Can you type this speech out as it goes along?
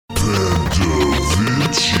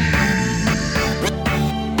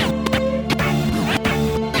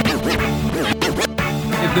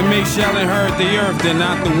If the meek shall inherit the earth, then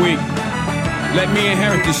not the weak. Let me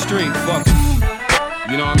inherit the street, fuck it.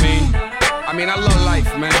 You know what I mean? I love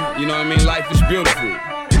life, man. You know what I mean? Life is beautiful.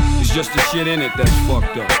 It's just the shit in it that's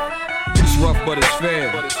fucked up. It's rough, but it's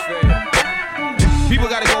fair. People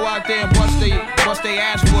gotta go out there and bust they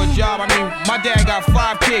ass for a job. My dad got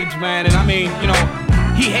 5 kids, man. And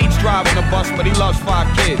he hates driving the bus, but he loves 5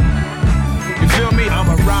 kids. You feel me? I'm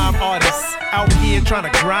a rhyme artist, out here trying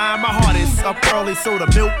to grind my hardest. Up early so to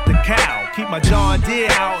milk the cow. Keep my John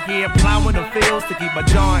Deere out here plowing the fields to keep my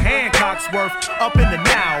John Hancock's worth up in the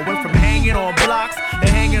now. Went from hanging on blocks to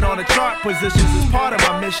hanging on the chart positions as part of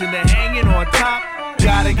my mission to hanging on top.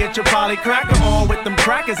 Gotta get your poly cracker on with them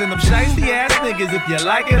crackers and them shiesty ass niggas if you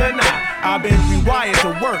like it or not. I've been rewired to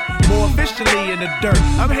work more efficiently in the dirt.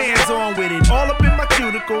 I'm hands on with it, all up in my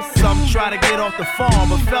cuticles. Some try to get off the farm,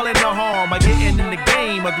 but fell into harm. I getting in the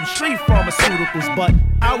game of them street pharmaceuticals. But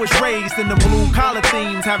I was raised in the blue collar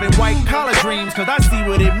themes, having white collar dreams. Cause I see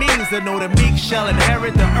what it means to know the meek shall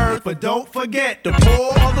inherit the earth. But don't forget, the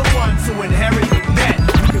poor are the ones who inherit the debt.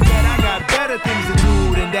 You can bet I got better things to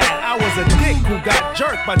do than that. I was a dick who got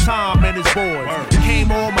jerked by Tom and his boys.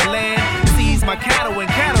 Came on my land, seized my cattle and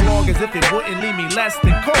catalog as if it wouldn't leave me less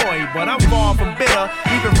than coy. But I'm far from bitter,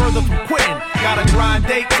 even further from quitting. Got a grind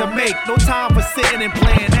date to make, no time for sitting and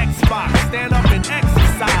playing Xbox. Stand up and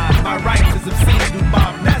exercise my rights as obscene through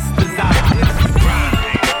Bob Nestor's eyes.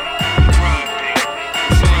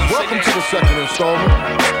 Welcome to the second installment.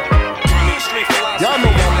 Y'all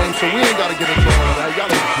know my name, so we ain't gotta get into all of that. Y'all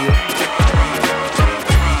ain't here.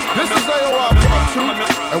 This is AOR Part 2,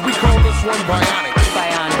 and we call this one Bionic.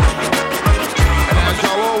 And as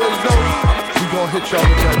y'all always know, we gon' hit y'all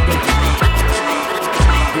with that beat.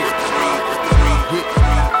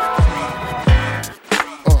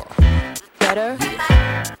 Better,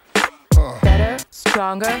 better,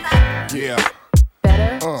 stronger. Yeah.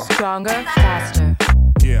 Better, stronger, faster.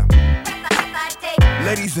 Yeah.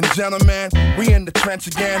 Ladies and gentlemen, we in the trench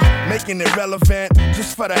again, making it relevant,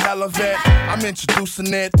 just for the hell of it. I'm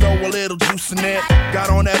introducing it, throw a little juice in it. Got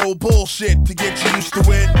on that old bullshit to get you used to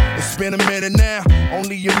it. It's been a minute now,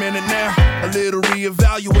 only a minute now. A little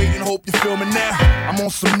reevaluating, hope you feel me now. I'm on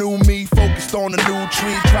some new me, focused on a new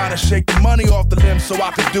tree. Trying to shake the money off the limb so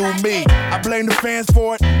I can do me. I blame the fans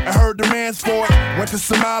for it, I heard the mans for it. Went to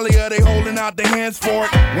Somalia, they holding out their hands for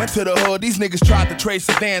it. Went to the hood, these niggas tried to trace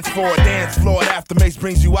a dance for it. Dance floor, after Mace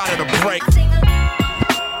brings you out of the break.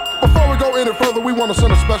 Before we go any further, we want to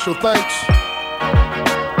send a special thanks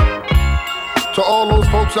to all those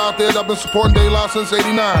folks out there that have been supporting De La since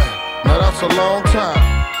 '89. Now that's a long time.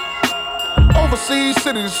 Overseas,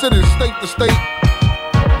 city to city, state to state.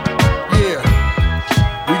 Yeah,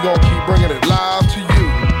 we gonna keep bringing it live to you.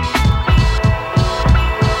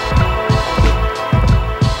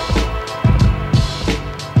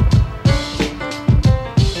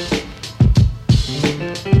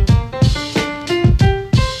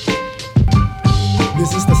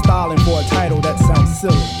 This is the styling for a title that sounds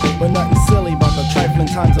silly, but nothing silly about the trifling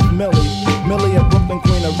times of Millie. Millie, a Brooklyn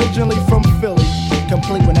queen, originally from Philly,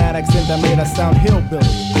 complete with an accent that made her sound hillbilly.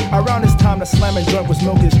 Around this time, the slamming joint was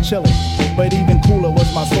milk is chillin', but even cooler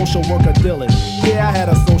was my social worker Dylan. Yeah, I had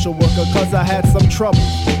a social worker cause I had some trouble.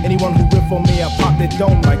 Anyone who riffed on me, I popped it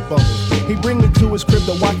dome like bubbles. He'd bring me to his crib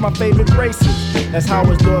to watch my favorite races. That's how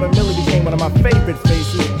his daughter Millie became one of my favorite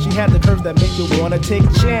faces. She had the curves that make you wanna take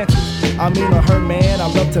chances. I mean, on her man, I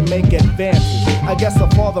love to make advances. I guess her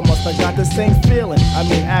father must have got the same feeling. I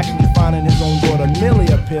mean, actually finding his own daughter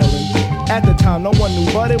Millie appealing. At the time, no one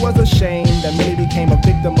knew, but it was a shame that Millie became a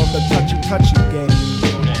victim of the touchy-touchy game.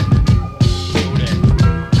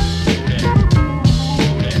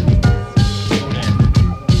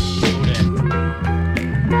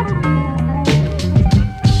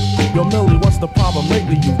 Yo, Millie, what's the problem?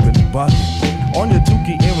 Lately you've been bugging. On your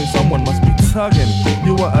dookie earring, someone must be tugging.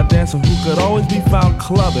 You were a dancer who could always be found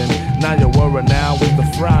clubbing. Now you're worried now with the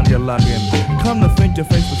frown you're lugging. Come to think your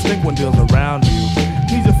face would stink when Dill's around you.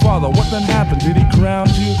 He's your father, what then happened? Did he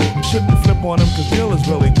ground you? You shouldn't flip on him cause Dill is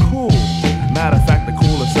really cool. Matter of fact, the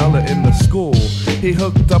coolest seller in the school. He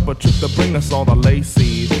hooked up a trip to bring us all the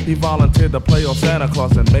Lacey's. He volunteered to play on Santa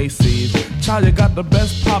Claus and Macy's. Child, you got the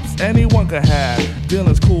best pops anyone could have.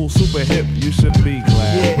 Dylan's cool, super hip, you should be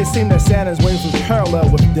glad. Yeah, it seemed that Santa's ways was parallel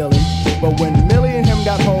with Dylan. But when Millie and him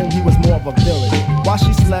got home, he was more of a villain. While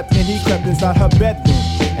she slept and he crept inside her bedroom.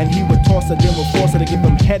 And he would toss her, then would force her to give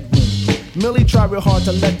him headroom. Millie tried real hard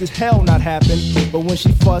to let this hell not happen, but when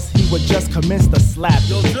she fussed, he would just commence to slap.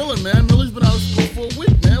 Yo, Dylan, man, Millie's been out of school for a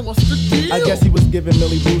week, man. Why What's the deal? I guess he was giving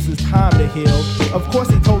Millie Bruce's time to heal. Of course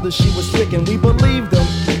he told us she was sick and we believed him.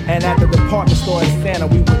 And at the department store in Santa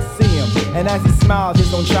we would see him. And as he smiled,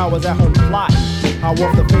 his own child was at home plotting. I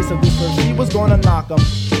walked the face of this so she was gonna knock him.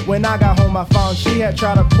 When I got home I found she had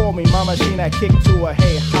tried to call me. Mama Sheen had kicked to her,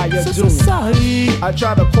 hey, how you doing? I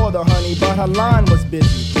tried to call her honey, but her line was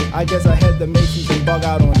busy. I guess I had the Macy's and bug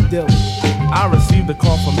out on Dilly. I received a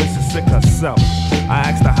call from Mrs. Sick herself. I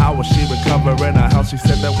asked her how was she recovering her health. She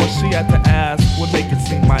said that what she had to ask would make it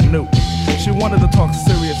seem minute. She wanted to talk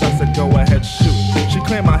serious, I said go ahead shoot. She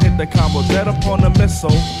claimed I hit the combo dead upon the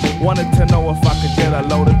missile. Wanted to know if I could get a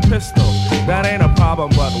loaded pistol. That ain't a problem,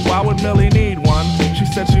 but why would Millie need one? She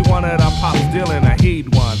said she wanted our pops dealing a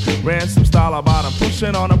he'd one. Ran some style about him,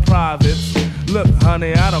 pushing on the privates. Look,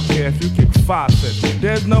 honey, I don't care if you kick 5 feet.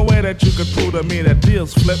 There's no way that you could prove to me that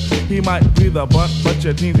deals flip. He might be the bunt, but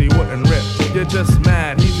your jeans he wouldn't rip. You're just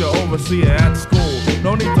mad, he's your overseer at school.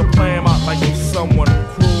 No need to play him out like he's someone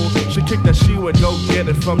cruel. She kicked that she would go get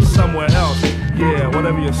it from somewhere else. Yeah,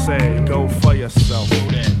 whatever you say, go for yourself.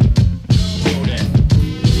 Come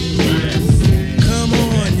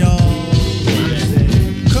on, y'all.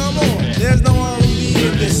 Come on, there's no R&B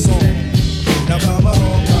in this song. Now come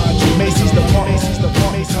along, Macy's the party, Macy's the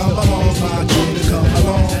party. Come along, my children, come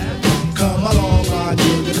along. Come along, my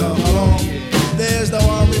children, come along. There's no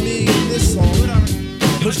R&B in this song.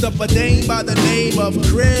 Pushed up a dame by the name of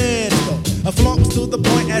Crystal. A flunks to the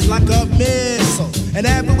point as like a missile. An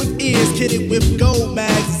apple with ears, kitted with gold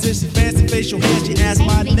mags. Since she fancy facial hair, she asked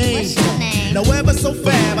my name. Now ever so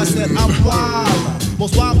fab, I said I'm wild.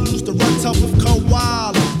 Most wild used to run tough with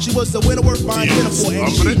koala. She was the winner worth buying dinner for,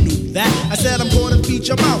 and she knew that. I said I'm going to feed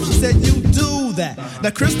your mouth. She said you do that. Now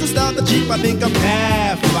Crystal styled the Jeep, I think I'm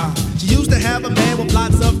half fine. She used to have a man with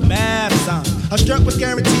lots of math signs. Her strut was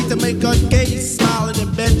guaranteed to make her gaze smile, and in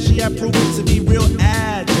bed she had proven to be real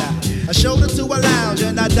agile. I showed her to a lounge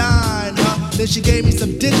and I dined her. Then she gave me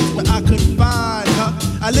some digits but I couldn't find her.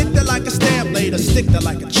 I licked her like a stamp, laid her, sticked her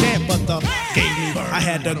like a champ, but the gave me I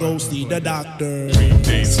had to go see the doctor.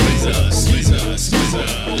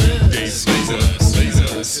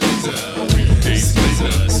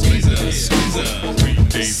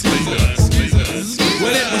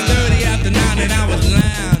 Well, it was 30 after 9 and I was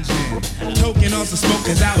lounging, toking on some smoke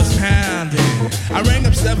as I was pounding. I rang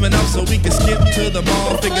up 7 up so we could skip to the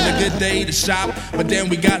mall, figured a good day to shop, but then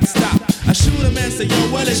we got stopped. I shoot him and say,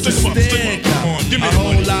 yo, what is the sticker? A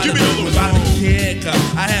whole lot of people about to kick her.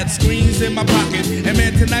 I had screens in my pocket, and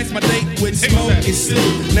man, tonight's my date with Smokey Sue.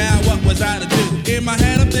 Now what was I to do? In my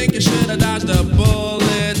head I'm thinking, should I dodge the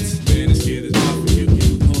bullets? Man, this kid is tough, you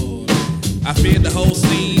can pull. I feared the whole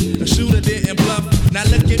scene, the shooter didn't bluff. Now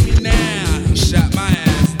look at me now, he shot my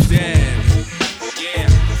ass dead. Yeah.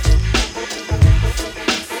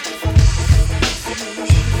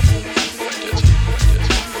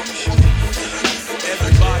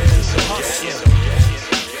 Everybody is a hustle.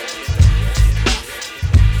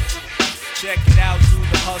 Check it out, do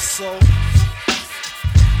the hustle.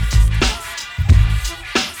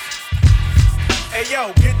 Hey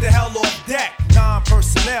yo, get the hell off deck.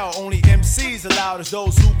 Non-personnel, only MCs allowed as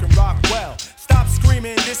those who can rock well. Stop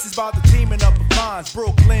screaming, this is about the teaming up of Vines,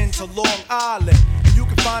 Brooklyn to Long Island. And you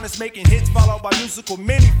can find us making hits followed by musical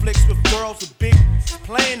mini flicks with girls with big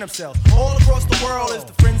playing themselves. All across the world is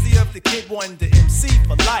the frenzy of the kid wanting to MC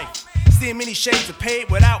for life. Seeing many shades of paid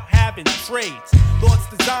without having trades. Thoughts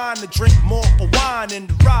designed to drink more of wine in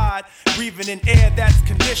the ride, breathing in air that's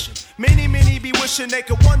conditioned. Many be wishing they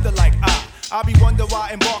could wonder like I be wonder why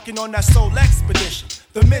embarking on that soul expedition.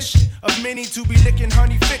 The mission of many to be licking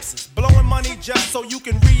honey fixes, blowing money just so you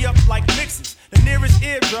can re-up like mixes. The nearest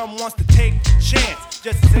eardrum wants to take a chance,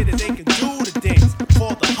 just to say that they can do the dance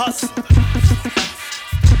for the hustle.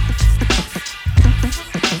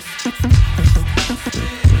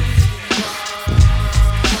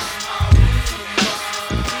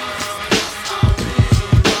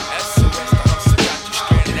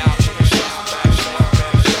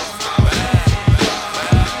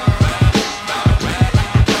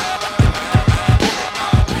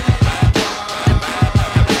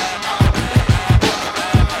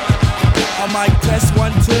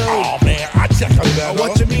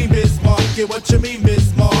 What you mean, Bismarck? What you mean,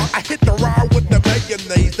 Bismarck? I hit the ride with the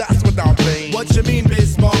mayonnaise, that's what I mean. What you mean,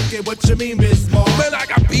 Bismarck? What you mean, Bismarck? Man, I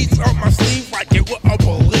got beats on my sleeve like you wouldn't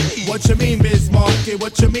believe. What you mean, Bismarck?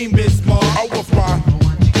 What you mean, Bismarck? I was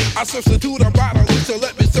I substitute a bottle to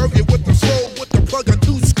let me serve you with the soul, with the plug of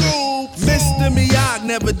 2 scoops. Mr. Miyagi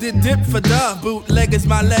never did dip for the bootleg is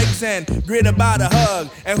my legs and grit about a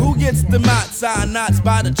hug. And who gets the knots? I knots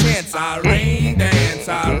by the chance. I rain dance.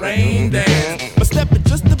 My step is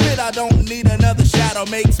just a bit out I don't need another shadow.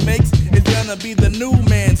 Makes is gonna be the new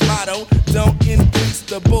man's motto. Don't increase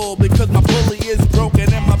the bull because my pulley is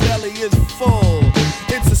broken and my belly is full.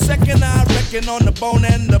 It's the second I reckon on the bone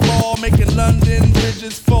and the ball, making London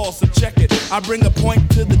bridges fall. So check it. I bring a point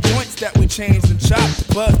to the joints that we changed and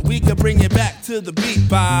chopped, but we could bring it back to the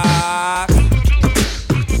beatbox.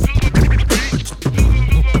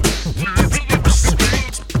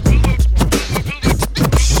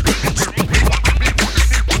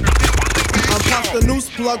 The noose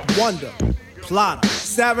plug wonder, plotter,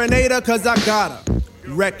 serenader cause I got her.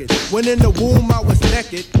 Record, when in the womb I was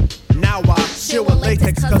naked. Now I chill with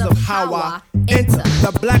latex cause of how I enter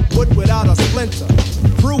the black wood without a splinter.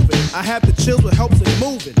 Prove it, I have the chills with helps in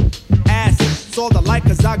moving. Acid, saw the light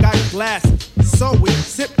cause I got glasses. So we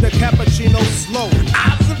sip the cappuccino slowly.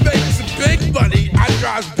 Observation, big money, I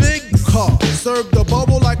drive big car. Serve the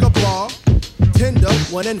bubble like a bar. Tinder,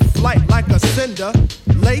 when in flight like a cinder.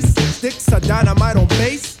 Lace, sticks of dynamite on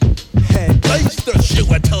base. Head, lace the shoe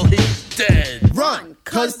until he's dead. Run,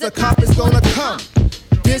 cause the cop is gonna come.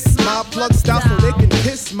 Diss my plug style so they can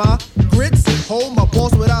kiss my grits. Hold my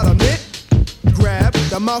balls without a mitt. Grab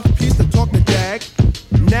the mouthpiece to talk to Dag.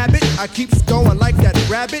 Nab it, I keeps going like that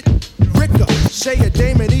rabbit. Ricker, Shay a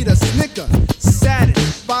dame and eat a Snicker.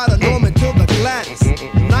 Satisfy the Norman till the Gladys.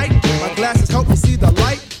 Night, my glasses help me see the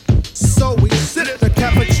light. So we sip the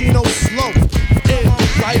cappuccino slow.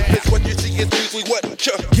 Life is what you see is usually what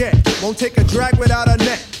you get. Won't take a drag without a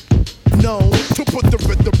net. Known to put the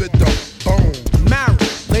rhythm in the bone. Marrow,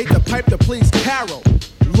 laid the pipe to please Carol.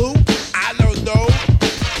 Lou, I don't know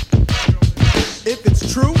if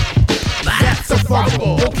it's true. That's a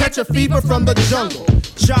fumble. You'll catch a fever from the jungle.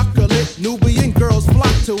 Chocolate, Nubian girls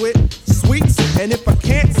flock to it. Sweets, and if I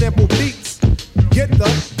can't sample beats, get the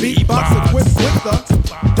beatbox equipped with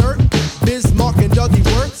the dirt. Bismarck and Dougie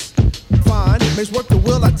works. Fine, makes work the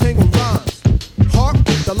will, I tangle rhymes. Hark,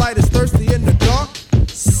 the light is thirsty in the dark.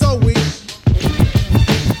 So we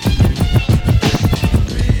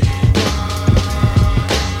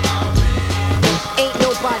ain't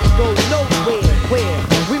nobody go nowhere. Where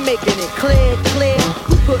we making it clear.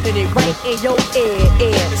 We putting it right in your ear.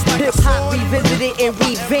 Hip hop revisited and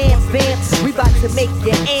revamped. We about to make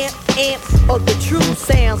you amp of the true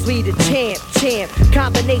sounds. We the champ.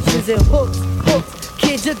 Combinations and hooks.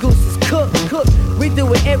 Kid, your goose is cooked. We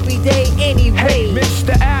do it every day anyway. Hey,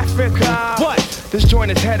 Mr. Africa. What? This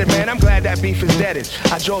joint is headed, man. I'm glad that beef is deaded.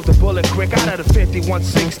 I drove the bullet quick out of the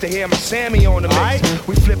 51.6 to hear my Sammy on the mix. Right.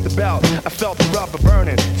 We flipped the belt. I felt the rubber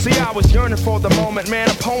burning. See, I was yearning for the moment, man.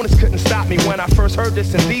 Opponents couldn't stop me. When I first heard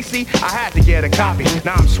this in DC, I had to get a copy.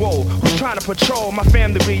 Now I'm swole. Who's trying to patrol my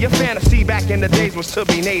family? Your fantasy back in the days was to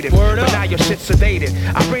be native. Word but up. Now your shit's sedated.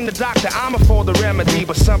 I bring the doctor, I'm for the remedy,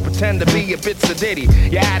 but some pretend to be a bit sedity.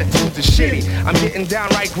 Your attitude's is shitty. I'm getting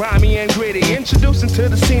downright grimy and gritty. Introducing to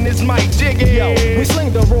the scene is Mike Jiggy. Yo, we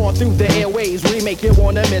sling the raw through the airways. We make you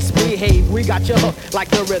wanna misbehave. We got you hooked like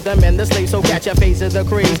the rhythm and the slave. So catch a phase of the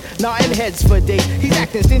craze. Nodding heads for days. He's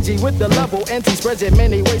acting stingy with the level and he spreads it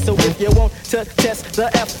many ways. So if you want to test the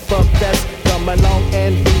F of best, come along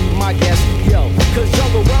and be my guest. Yo, cause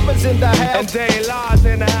Jungle Rubbers in the house. And Day Laws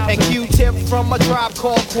in the house. And Q-Tip from a Tribe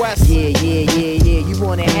Called Quest. Yeah. You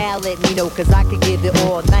wanna howl at me, know, cause I could give it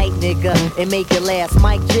all night, nigga, and make it last.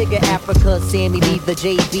 Mike Jigger, Africa, Sammy B, the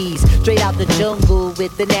JBs. Straight out the jungle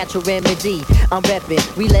with the natural remedy. I'm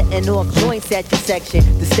reppin', we letting off joints at your section.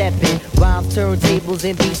 The steppin', rhymes, turntables,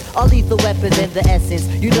 and beats. All lethal weapons and the essence.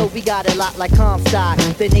 You know we got a lot like Comstock.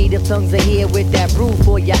 The native tongues are here with that brew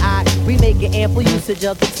for your eye. We making ample usage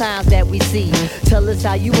of the times that we see. Tell us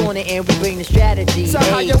how you want it and we bring the strategy. So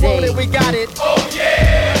how you want it, we got it. Oh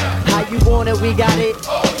yeah! How you want it, we got it.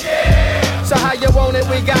 Oh yeah! So how you want it,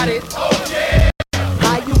 we got it. Oh yeah!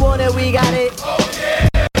 How you want it, we got it. Oh yeah!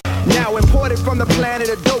 Now imported from the planet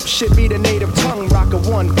of dope shit, be the native tongue rocker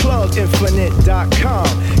one plug infinite.com.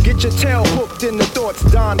 Get your tail hooked in the thoughts,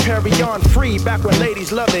 Don Perignon free. Back when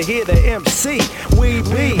ladies love to hear the MC. We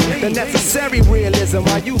be the necessary realism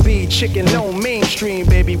while you be chicken no mainstream,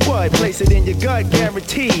 baby. What? Place it in your gut,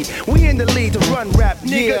 guaranteed. We in the lead to run rap,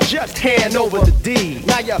 nigga. Just hand over the deed.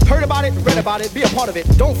 Now you heard about it, read about it, be a part of it.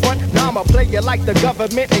 Don't front. Now I'ma play you like the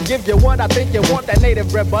government and give you what I think you want. That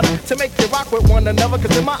native bread butter to make you rock with one another.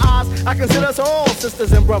 Cause in my eyes, I consider to us all,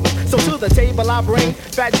 sisters and brothers. So to the table I bring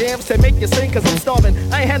fat jams to make you sing, cause I'm starving.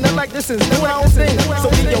 I ain't had nothing like this since doing our own thing. So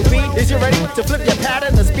D.O.B., is you ready to flip your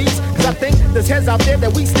pattern of speech? Cause I think there's heads out there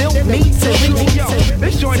that we still need to reach. Yo,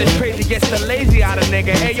 this joint is crazy, gets the lazy out of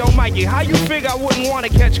nigga. Hey yo Mikey, how you figure I wouldn't wanna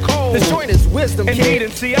catch cold? This joint is wisdom, Indeed,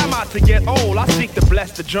 and see, I'm out to get old. I seek to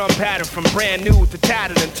bless the drum pattern from brand new to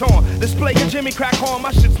tattered and torn. Display your Jimmy Crack horn,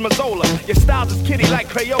 my shit's Mazzola. Your styles is kitty like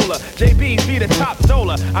Crayola. JB's be the top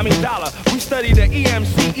dollar, dollar. We study the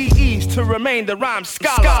EMCEEs to remain the rhyme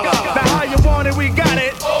scholar. Now how you want it, we got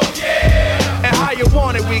it. Oh yeah. And how you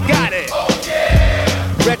want it, we got it. Oh yeah.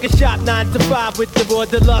 Record shop 9 to 5 with the Raw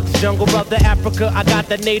Deluxe. Jungle Brother Africa, I got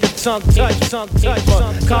the native tongue touch.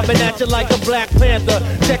 Coming at you like a Black Panther.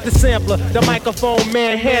 Check the sampler, the microphone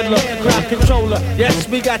man handler, crowd controller. Yes,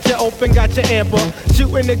 we got you open, got you amber.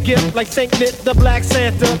 Shooting the gift like Saint Nick, the Black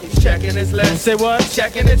Santa. Checking his left. Say what?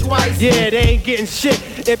 Checking it twice. Yeah, they ain't getting shit.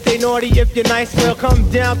 If they naughty, if you're nice, well, come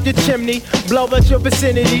down the chimney. Blow out your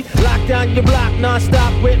vicinity. Lock down your block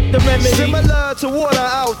non-stop with the remedy. Similar to water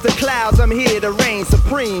out the clouds, I'm here to reign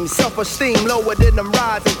supreme. Self-esteem lower than them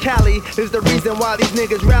rides in Cali is the reason why these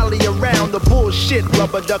niggas rally around the bullshit.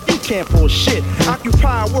 Rubber duck, you can't pull shit.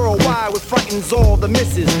 Occupy worldwide with frightens all the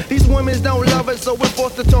misses. These women don't love it, so we're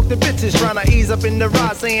forced to talk to bitches. Trying to ease up in the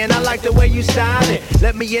ride, saying I like the way you style it.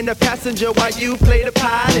 Let me in the passenger while you play the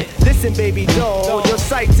pilot. Listen, baby doll, your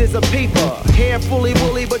sights is a peeper. Hair fully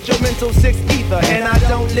woolly, but your mental six ether. And I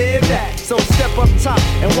don't live that, so step up top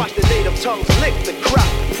and watch the native tongues lick the crop.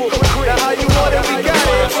 Now how you want it, we got it.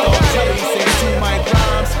 To my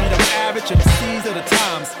rhymes, speed up average MCs of the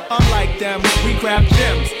times. Unlike them, we grab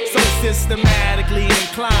gems, so systematically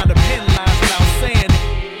inclined to pin lines without saying it.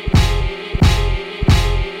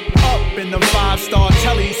 Up in the 5-star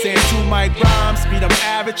telly, saying to my rhymes, speed up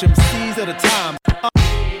average MCs of the times.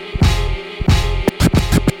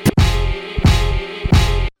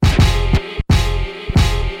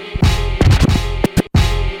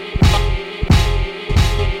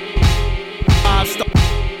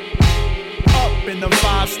 In the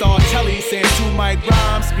 5-star telly, saying to my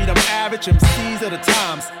rhymes, speed up average MCs of the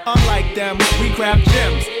times. Unlike them, we grab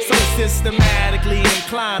gems, so systematically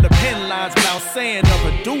inclined to pin lines without saying the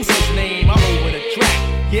producer's name all over the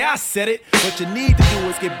track. Yeah, I said it. What you need to do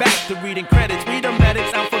is get back to reading credits. Read the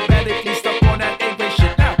medics alphabetically, stuck on that English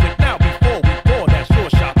shit. Now, before we pour, that's your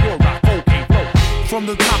shop, your rock, okay, blow. From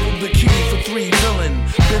the top of the key for 3 villain.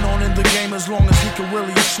 Been on in the game as long as he can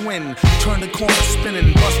really swing. Turn the corner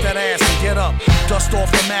spinning, bust that ass and get up. Dust off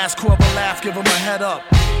the mask, whoever laugh, give him a head up.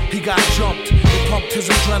 He got jumped, it pumped his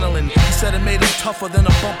adrenaline. He said it made him tougher than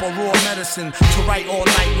a bump of raw medicine. To write all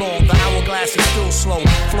night long, the hourglass is still slow.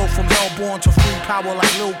 Flow from hellborn to free power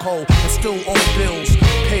like Lil Cole. And still owe bills,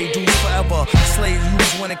 pay dues forever. Slave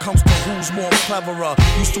use when it comes to who's more cleverer.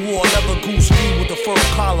 Used to wore leather goose fee with the fur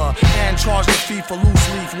collar. And charge the fee for loose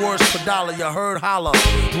leaf, words per dollar, you heard holler.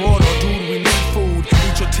 Broad or dude, we need food.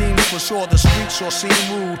 Eat your teams for sure, the streets sure seem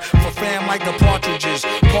rude. For fam like the Partridges,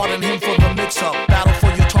 pardon him for the mix-up. Battle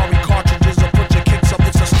for your Atari cartridges or put your kicks up,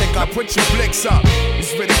 it's a stick up. Put your blicks up.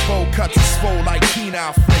 He's ready for cuts and swole like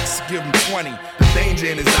penile flicks. Give him 20. The danger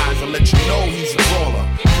in his eyes will let you know he's a brawler.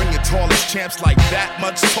 Bring your tallest champs like that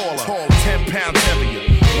much taller. 10 pounds heavier,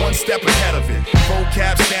 1 step ahead of it.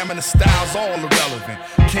 Vocab, stamina, styles, all irrelevant.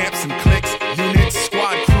 Camps and cliques, units,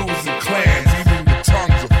 squad crews and clans. Even your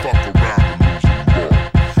tongues will fuck around and lose your ball.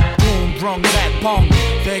 Boom, brung that bong.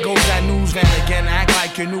 There goes that news van again. Act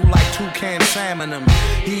like you knew like toucan salmon them.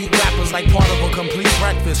 He eat rappers like part of a complete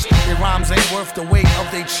breakfast. Their rhymes ain't worth the weight of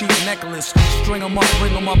their cheap necklace. String them up,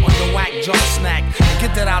 bring them up under whack junk snack. And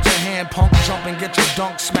get that out your hand, punk, jump and get your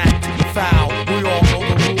dunk smacked. Foul, we all know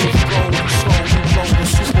the rules. Roll slow, you roll the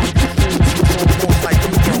super fools. Like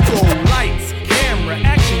you go. Lights, camera,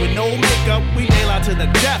 action with no makeup. We nail out to the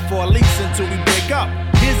death, or at least until we break up.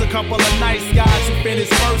 Here's a couple of nice guys who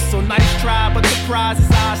finished first. So nice try, but the prize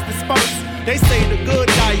is ours dispersed. They say the good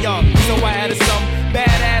die young, so I added some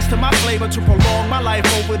badass to my flavor to prolong my life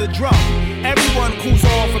over the drum. Everyone cools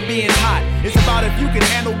off for being hot. It's about if you can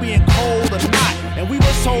handle being cold or not. And we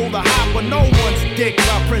were told to hop with no one's dick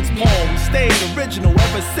by Prince Paul. We stayed original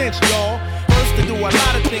ever since, y'all. First to do a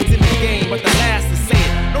lot of things in the game, but the last to say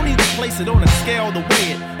it. No need to place it on a scale to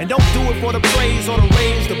weigh it. And don't do it for the praise or to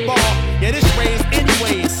raise the bar. Yeah, this raise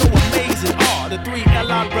anyway is so amazing. The 3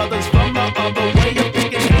 L.I. brothers from the other way of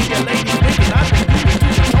thinking. Hey, your ladies thinking I think you can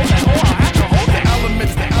do that. Oh, I have to hold the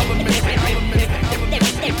elements, the elements, the elements, the elements.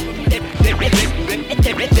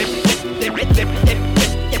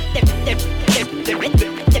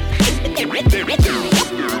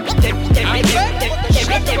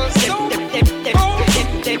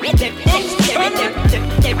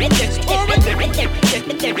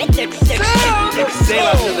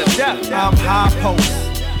 Daylight to the death. I'm high post,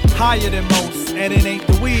 higher than most. And it ain't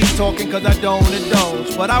the weed talking cause I don't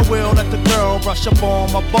indulge. But I will let the girl brush up on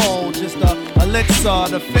my ball. Just a elixir,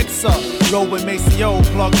 the fixer. Roll with Maceo,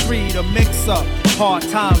 plug 3, the mixer.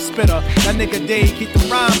 Part-time spitter. That nigga Dave keep the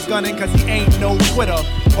rhymes gunning cause he ain't no quitter.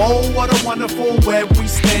 Oh, what a wonderful web we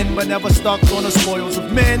spin, but never stuck on the spoils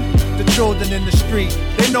of men. The children in the street,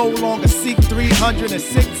 they no longer seek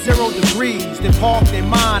 360 degrees. They park their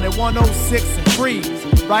mind at 106 and freeze.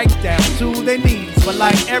 Right down to their knees. But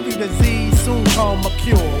like every disease, soon come a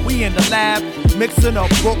cure. We in the lab, mixing up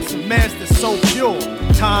books of masters so pure.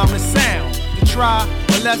 Time and sound to try,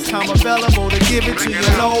 but less time available to give it to you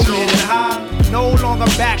low, mid, and high. No longer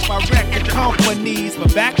backed by record companies,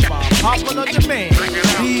 but backed by popular demand.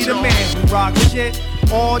 Be the man who rock shit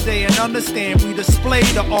all day and understand we display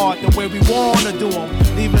the art the way we wanna do them.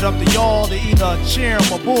 Leave it up to y'all to either cheer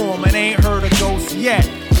 'em or boo 'em, and ain't heard a ghost yet.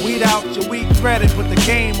 Weed out your weak credit, put the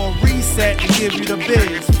game on reset and give you the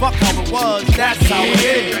biz. Fuck how it was, that's how it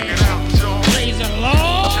is. Praise the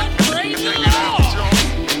Lord, praise the Lord.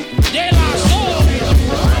 De La Soul.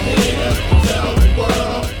 Tell the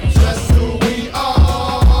world just who we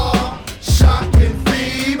are. Shocking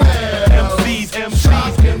females.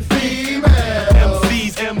 Shocking females.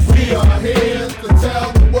 We are here to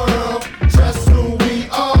tell the world just who we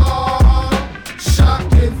are.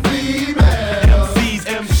 Shocking females.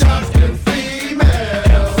 Shocking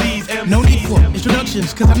females. No need for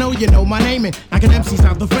introductions, cause I know you know my name and I can MCs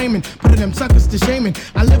out the framing, putting them suckers to shaming.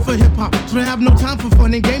 I live for hip hop, so I have no time for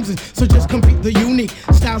fun and games. So just complete the unique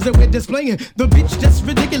styles that we're displaying. The beat's just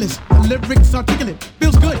ridiculous, the lyrics articulate.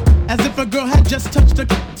 Feels good, as if a girl had just touched a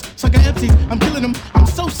sucker MCs, I'm killing them. I'm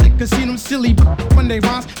so sick of seeing them silly, but when they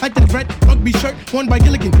rise, like that red rugby shirt worn by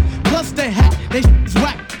Gilligan. Plus their hat, they is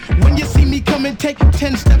whack. When you see me come and take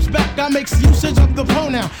 10 steps back, I make usage of the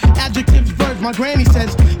pronoun. Adjectives, verbs, my granny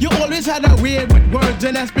says, you always had that weird with words,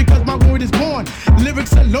 and that's because my word is born.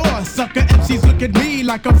 Lyrics are law, sucker MCs look at me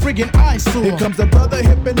like a friggin' eyesore. Here comes a brother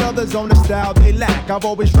hip and others on the style they lack. I've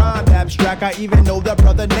always rhymed abstract, I even know the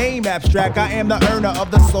brother name abstract. I am the earner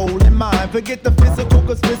of the soul and mind. Forget the physical,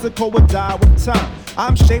 cause physical would die with time.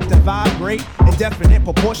 I'm shaped to vibrate in definite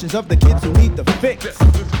proportions of the kids who need the fix.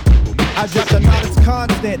 I drop the knowledge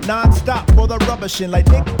constant, non-stop for the rubbishing. Like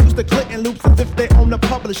Nick used to Clinton loops as if they own the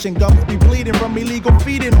publishing. Gums be bleeding from illegal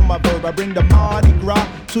feeding on my verb. I bring the Mardi Gras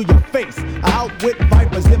to your face. I outwit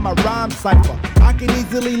vipers in my rhyme cipher. I can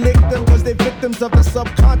easily lick them cause they're victims of the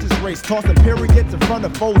subconscious race. Tossing periods in front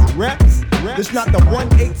of foes' reps. It's not the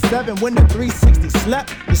 187 when the 360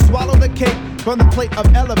 slept. You swallow the cake from the plate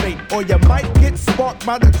of Elevate, or you might get sparked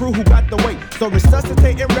by the crew who got the weight. So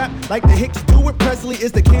resuscitate and rap like the Hicks do with Presley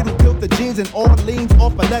is the kid who built the jeans and all leans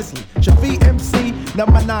off of Leslie. Shafi MC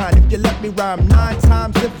number 9. If you let me rhyme 9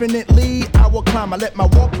 times infinitely, I will climb. I let my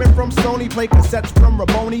Walkman from Sony play cassettes from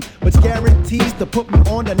Raboni, which guarantees to put me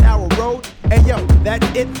on the narrow road. And yo, that's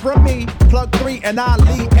it from me. Plug 3 and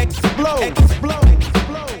Ali explode. Explode.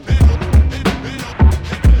 Explode.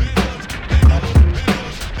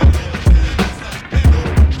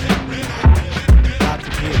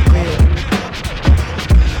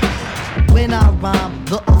 When I rhyme,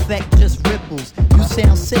 the effect just ripples. You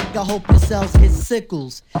sound sick, I hope your cells hit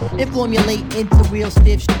sickles. It formulate into real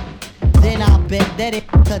stiff shit. Then I bet that it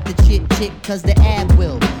cut the chick, cause the ab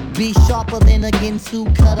will be sharper than a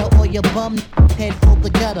Ginsu cutter or your bum head for the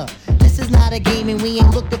gutter. This is not a game and we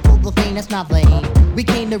ain't looking for the fame, that's not the aim. We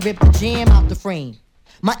came to rip the jam out the frame.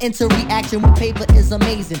 My interaction with paper is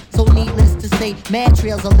amazing. So needless to say, mad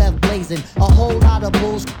trails are left blazing. A whole lot of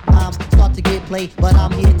bullshit rhymes start to get played, but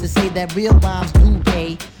I'm here to say that real rhymes do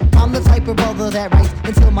pay. I'm the type of brother that writes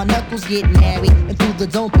until my knuckles get married, and through the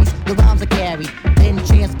dome piece, the rhymes are carried. Then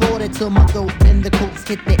transported to my throat, then the quotes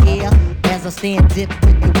hit the air as I stand dipped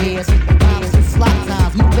with the wares. Rhymes and slot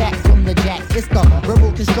times, move back from the jacks. It's the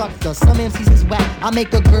verbal constructor. Some MCs is whack. I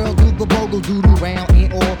make a girl do the bogle doodle round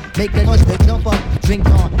and all. Make a hunch to jump up, drink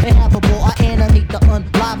on, and have a ball. I animate the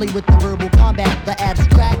unlively with the verbal combat, the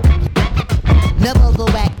abstract. Never the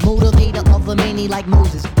whack motivator of the many like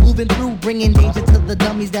Moses. Moving through, bringing danger to the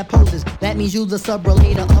dummies that poses. That means you the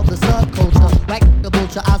sub-relator of the subculture. Whack the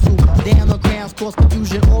vulture, I swoop down the crowns, cause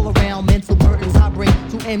confusion all around. Mental burdens I bring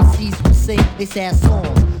to MCs who sing they sad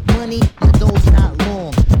songs. Money, the door's not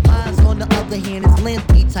long. Mine's on the other hand is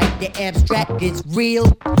lengthy type. The abstract gets real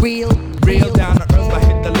down to earth. I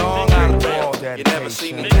hit the Long Island wall. You never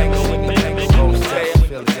see me tango with the tango.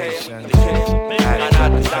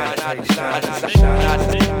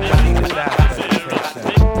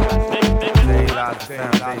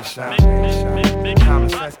 Affiliation. Foundation. common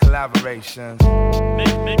sense collaborations.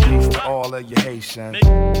 Peace to all of you Haitians.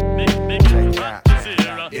 Check it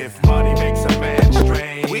out. If money makes a man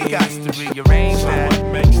strange, we got to rearrange that. What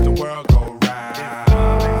makes the world go round?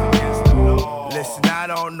 Listen, I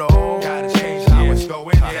don't know. Gotta change how it's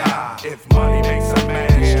going down. If money makes a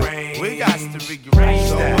man strange, we got to rearrange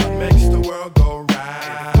that. What makes the world go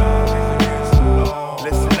round?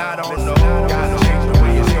 Listen, I don't know. Gotta change the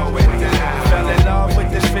way it's going down. Fell in love with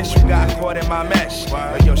this fish who got caught in my mesh.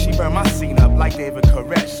 But yo, she burned my scene up like David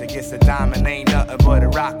Koresh. I guess a diamond ain't nothing but a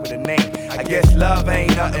rock with a name. I guess love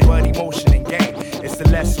ain't nothing but emotion and game. It's a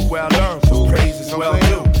lesson well learned, cause praise is well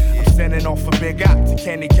due. I'm sending off a big out to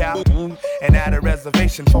Kenny Cal. And at a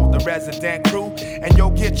reservation for the resident crew. And yo,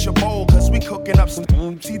 get your bowl, cause we cooking up some.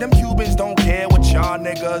 See, them Cubans don't care what y'all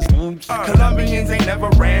niggas. Colombians ain't never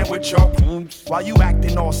ran with your. While you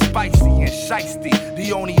acting all spicy and shiesty.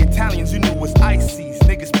 The only Italians you knew was ices.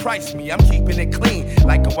 Niggas price me, I'm keeping it clean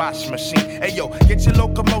like a washing machine. Hey yo, get your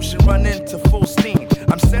locomotion running to full steam.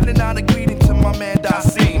 I'm sending out a greeting to my man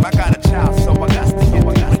Dasim. I got a child, so I got to get.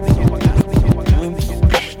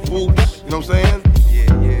 You know what I'm saying?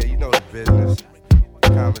 Yeah, you know the business.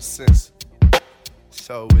 Common sense.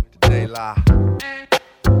 So with the De La,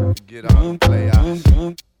 get on and play out. I'm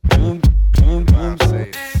saying. You know what I'm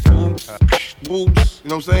saying? You know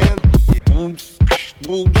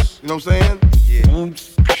what I'm saying? Yeah. You know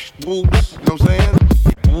what I'm saying?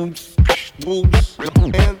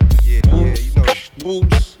 Yeah, you know. You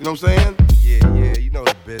know what I'm saying? Yeah, you know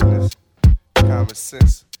the business. Common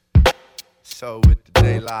sense. So with the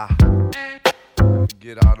De La,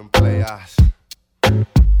 get all them players.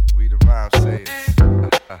 We the rhyme sayers.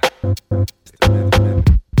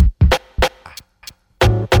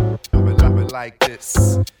 Do it like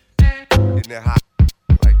this. In the hot,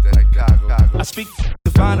 like that, like Chicago. I speak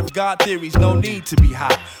divine of God theories, no need to be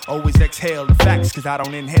high. Always exhale the facts, cause I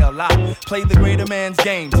don't inhale lie. Play the greater man's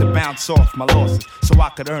game to bounce off my losses, so I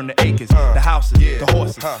could earn the acres, the houses, the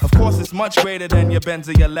horses. Of course, it's much greater than your Benz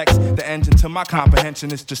or your Lex. The engine to my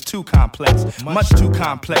comprehension is just too complex, much too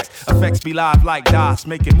complex. Effects be live like DOS,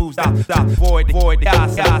 making moves that void,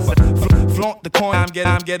 DOS. Flaunt the coin,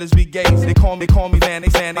 I'm getters be gays. They call me man, they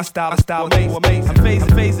saying my style amazing. I'm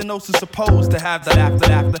phasing those who supposed to have that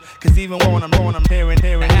after. Cause even when I'm wrong, I'm hearing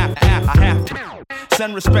after. I have to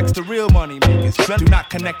send respects to real money makers. Do not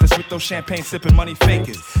connect us with those champagne sipping money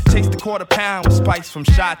fakers. Chase the quarter pound with spice from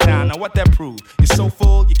Chi-Town. Now what that prove? You're so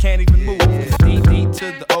full you can't even move. D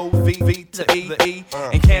to the O, V to the E.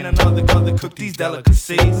 And can another cook these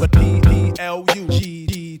delicacies? But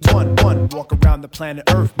P-L-U-G-D-1-1 walk around the planet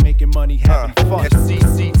Earth making money, having fun. C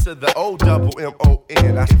to the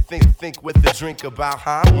O-double-M-O-N. I think with the drink about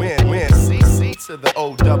how I win. C to the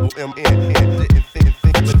O-double-M-N. Didn't think with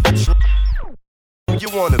the drink. Do you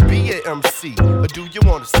wanna be an MC? Or do you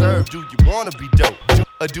wanna serve? Do you wanna be dope?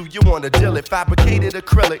 Or do you wanna deal it? Fabricated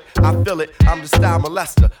acrylic, I feel it, I'm the style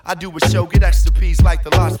molester. I do a show, get extra P's like the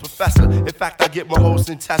large professor. In fact, I get my hoes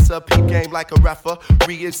in Tessa, peep game like a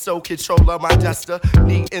referee and so controller, my jester.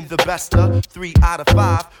 Knee in the bester, 3 out of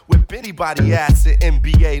 5. Whip anybody ass in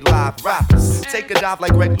NBA live rappers. Take a dive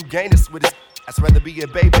like Greg Louganis with his. I'd rather be in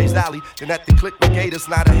Bebe's alley than at the click with Gators.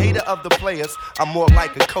 Not a hater of the players, I'm more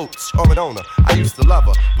like a coach or an owner. I used to love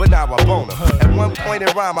her, but now I bone her. At one point in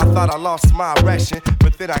rhyme, I thought I lost my erection,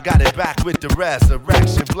 but then I got it back with the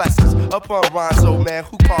resurrection. Blessings upon rhymes, old man,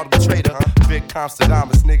 who called him a traitor? Big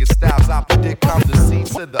Constadamus, nigga styles, I predict I'm the C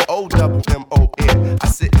to the O-double-M-O-N. I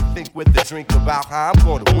sit and think with the drink about how I'm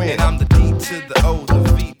gonna win. And I'm the D to the O, the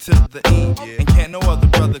V to the E. And can't no other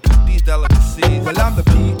brother cook these delicacies. Well, I'm the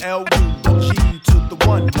P-L-U-G to the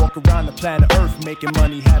 1. Walk around the planet Earth making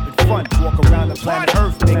money, having fun. Walk around the planet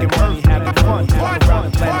Earth making money, having fun. Walk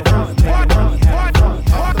around the planet Earth making money, having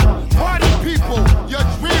fun. Party people, your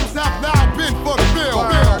dreams have now been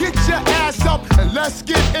fulfilled. Get your ass up and let's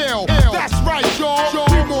get ill. That's right, y'all.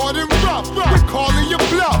 We more than rough. We're calling you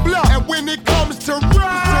bluff. And when it comes to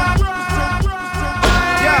rap,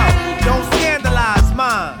 yo, don't scandalize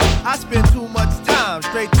mine. I spend too much time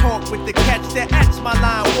straight talk with the catch that etch my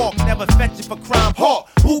line walk. Never fetch it for crime. Hawk,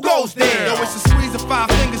 who goes there? Yo, it's a squeeze of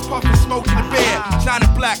 5 fingers, puffing smoke in the bear.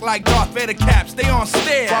 Shining black like Darth Vader caps, they on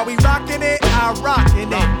stare. While we rockin' it, I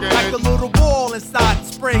rockin' it. Like a little ball inside the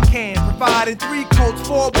spray can. Providing 3 coats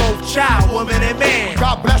for both child, woman, and man.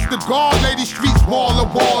 God bless the guard, lady streets, wall to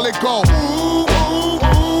wall it go. Ooh, ooh,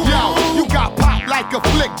 ooh. Yo, you got popped like a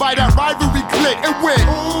flick by that rivalry click and win.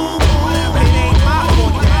 Ooh, ooh, ooh. It ain't my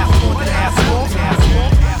fault, you ass for.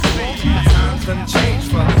 Times done change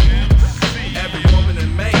for every woman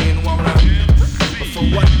and man wanna. But for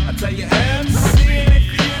what? I tell you, MC,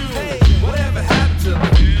 if you, whatever happened to them?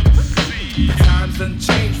 Times done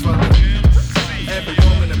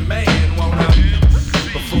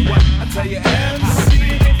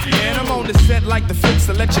like the flicks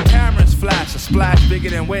that let your cameras flash. A splash bigger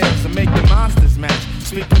than whales and make the monsters match.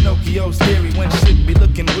 Speak Pinocchio's theory when shit be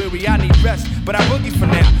looking weary. I need rest, but I boogie for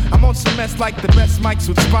now. I'm on some mess like the best mics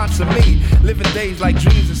would sponsor me. Living days like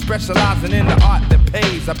dreams and specializing in the art that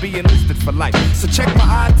pays. I be enlisted for life, so check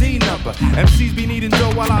my ID number. MCs be needing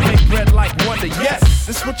dough while I make bread like Wonder. Yes,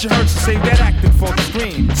 this what you heard, so save that acting for the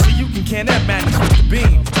screen. So you can can that madness with the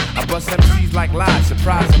beam. I bust MCs like lies,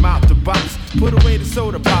 surprise them out the box. Put away the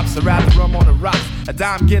soda pops, I'd rather rum on the rocks. A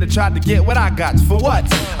dime getter tried to get what I got, for what?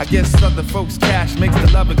 I guess other folks' cash makes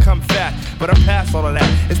the loving come fast, but I'm past all of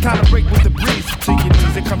that. It's time to break with the breeze. To your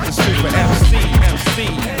knees, it comes to Super MC.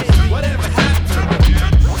 Whatever happened to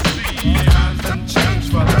me? Times done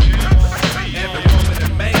changed for me. Every woman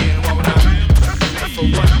and man, woman, for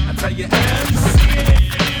what? I tell you, MC.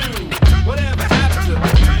 Whatever happened to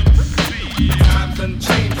me? Times done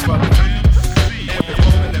changed for me. Every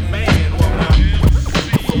woman and man, woman,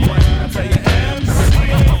 for what? I tell you,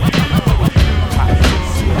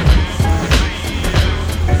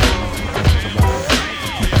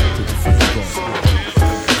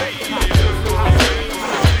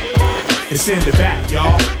 It's in the back,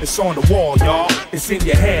 y'all. It's on the wall, y'all. It's in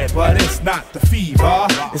your head, but it's not the fever.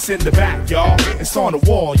 It's in the back, y'all. It's on the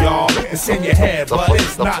wall, y'all. It's in your head, but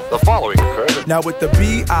it's not. The following occurred. Now with the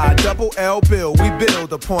BILL bill, we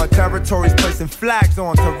build upon territories, placing flags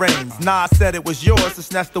on terrains. Nas said it was yours to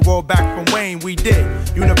snatch the world back from Wayne. We did.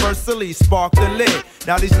 Universally spark the lid.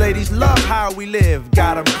 Now these ladies love how we live.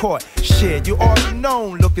 Got them caught. Shit, you already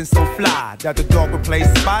known looking so fly that the dog would play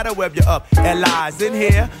spider web you up. Lies in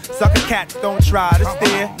here. Sucker cats don't try to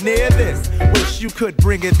steer near this. Wish you could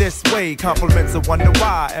bring it this way. Compliments of Wonder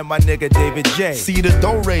Why and my nigga David J. See the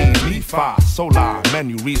do-re, mi-fa, sol-la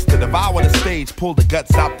menu. Reach to devour the stage, pull the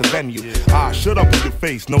guts out the venue. Shut up in your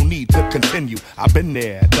face, no need to continue. I've been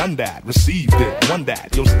there, done that, received it, won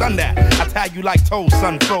that. Yo, stun that, I tag you like toes,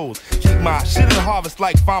 sun froze. Keep my shit in the harvest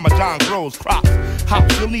like Farmer John grows crops.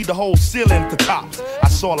 Hops, you'll need the whole ceiling to tops. I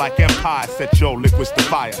saw like Empire set your liquids to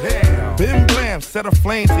fire. Bim blam, set a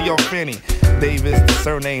flame to your fanny. Davis, the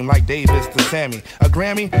surname like Davis to Sammy. A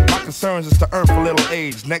Grammy, my concerns is to earn for little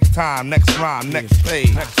age. Next time, next rhyme, next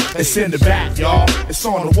page. It's in the back, y'all. It's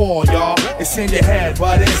on the wall, y'all. It's in your head,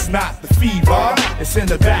 but it's not the fever. It's in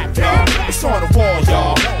the back, y'all. It's on the wall,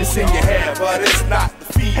 y'all. It's in your head, but it's not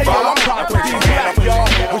the fever. Hey, yo, I'm proud to be back,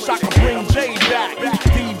 y'all. Wish I could bring Jay back.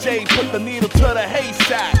 DJ put the needle to the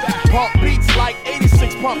haystack. Pump beats like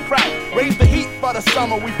 86 pump crack. Raise the heat for the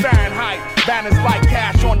summer, we Fahrenheit. Banners like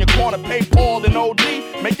cash on your corner, pay Paul and OD.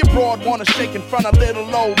 Make your broad wanna shake in front of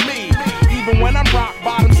little old me. Even when I'm rock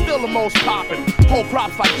bottom, still the most poppin'. Whole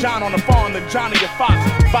crops like John on the farm, the Johnny a Fox.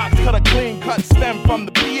 Box cut a clean cut stem from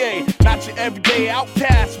the PA. Not your everyday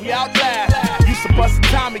outcast, we outlast. Used to bust a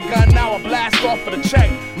Tommy gun, now I blast off for the check.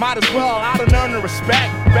 Might as well, I done earn the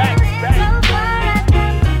respect. Back.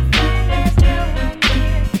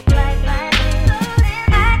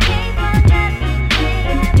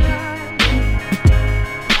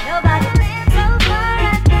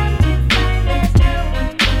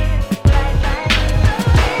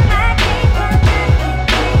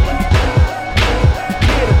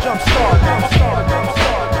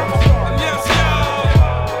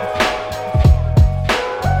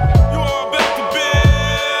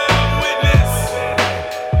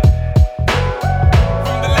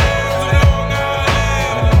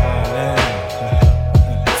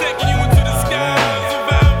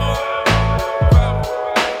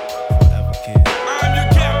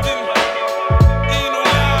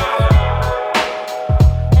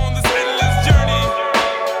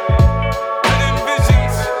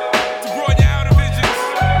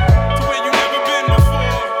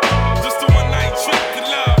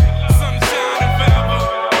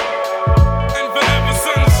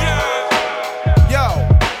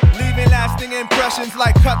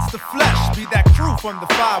 Like cuts to flesh, be that crew from the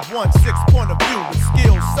 516 point of view with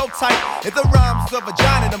skills so tight. If the rhymes of a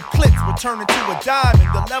giant, them clips will turn into a diamond.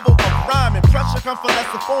 The level of rhyme and pressure come for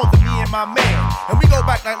lesser forms than me and my man. And we go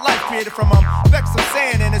back like life created from specks of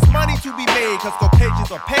sand. And it's money to be made, cause Caucasians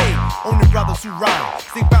are paid. Only brothers who rhyme,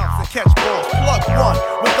 see bounce and catch balls. Plug one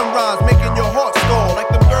with them rhymes, making your heart stall. Like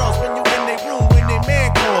them girls when you in their room, when they man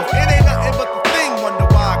calls. It ain't nothing but the thing Wonder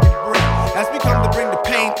Why I can bring. As we come to bring the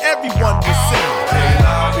pain, everyone will sing.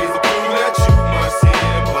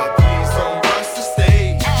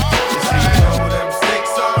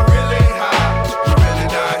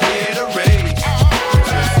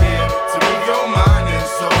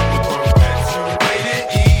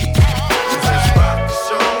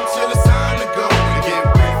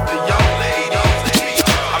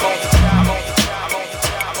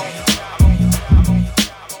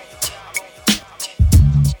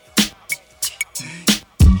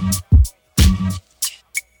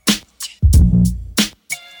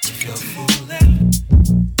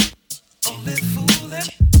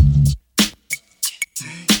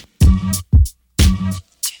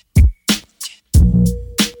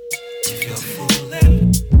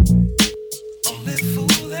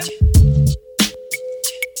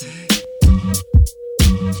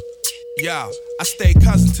 I stay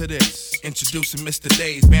cousin to this, introducing Mr.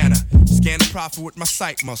 Dave's banner. Scan the profit with my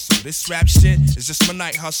sight muscle. This rap shit is just my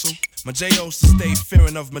night hustle. My J.O.'s to stay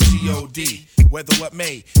fearing of my G.O.D. Whether what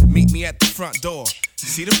may, meet me at the front door.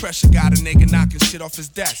 See the pressure got a nigga knocking shit off his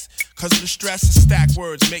desk. Cause of the stress, and stack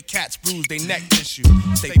words make cats bruise they neck tissue.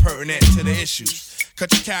 Stay pertinent to the issues.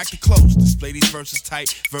 Cut your character close, display these verses tight,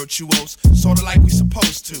 virtuos, sorta like we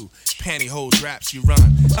supposed to. Pantyhose raps you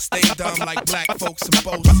run, stay dumb like black folks and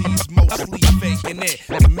BOCs, mostly faking it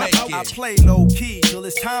to make it. I play low key till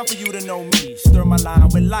it's time for you to know me. Stir my line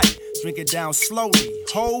with light, drink it down slowly.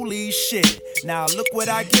 Holy shit, now look what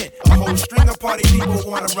I get. A whole string of party people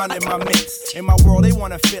wanna run in my mix. In my world they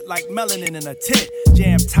wanna fit like melanin in a tit.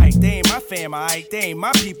 Jam tight, they ain't my fam, alright, they ain't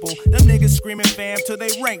my people. Them niggas screaming fam till they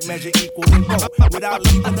rank measure equal and go. Without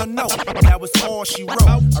leaving a note, that was all she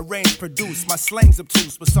wrote. Arrange, produce, my slang's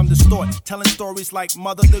obtuse, but some distort. Telling stories like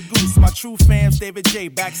Mother the Goose. My true fans, David J,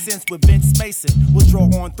 back since with Vince Mason. We'll draw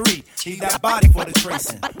on 3, need that body for the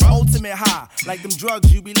tracing. Ultimate high, like them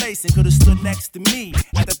drugs you be lacing. Could've stood next to me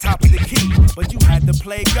at the top of the key, but you had to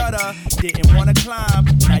play gutter, didn't wanna climb.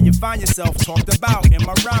 Now you find yourself talked about in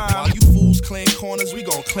my rhyme. While you fools claim corners, we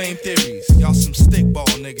gon' claim theories. Y'all some stickball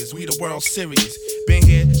niggas, we the World Series. Been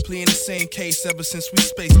here, pleading the same case ever since we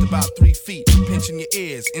spaced about 3 feet. Pinching your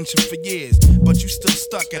ears, inching for years, but you still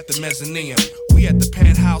stuck at the mezzanine. We at the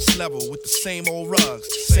penthouse level with the same old rugs,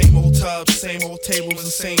 same old tubs, same old tables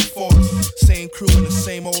and same forks, same crew and the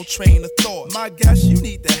same old train of thought. My guess you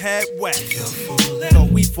need the head wet. So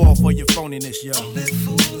we fall for your phoniness, yo.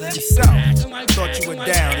 Yourself, thought you were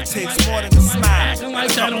down. It takes more than a smile.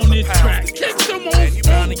 Like that on this track. Kick them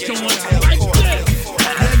on someone like this.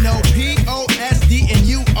 N-O-P-O-S-D and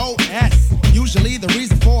U-O-S. Usually the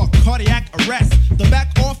reason for a cardiac arrest. The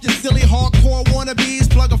back off your silly hardcore wannabes.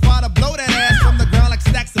 Plug a fire to blow that ass from the ground like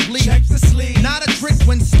stacks of bleach. Check the sleeve. Not a trick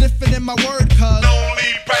when sniffing in my word, cuz no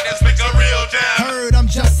need practice, make a real jam. Heard I'm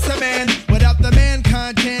just a man without the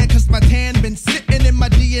mankind tan. Cause my tan been sitting in my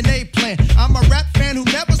DNA plan. I'm a rap fan who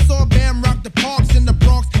never saw Bam rock the parks in the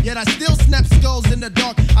Bronx. Yet I still snap skulls in the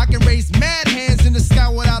dark. I can raise mad hands in the sky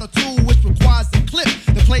without a tool, which requires a clip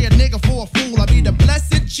to play a nigga for a fool. I be the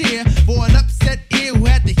blessed cheer for an upset ear who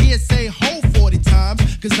had to hear say ho 40 times.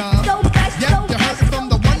 Cause I'm you heard it from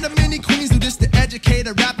the one of many queens who just to educate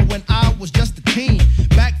a rapper when I was just a teen.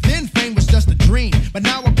 Back then fame was just a dream, but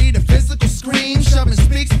now I be the physical scream, shoving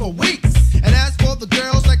speaks for weeks. And as for the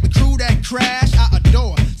girls like the crew that crash, I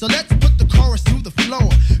adore. So let's put the chorus to the floor.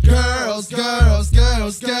 Girls, girls,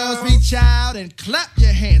 girls, girls, reach out and clap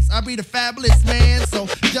your hands. I be the fabulous man, so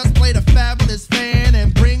just play the fabulous fan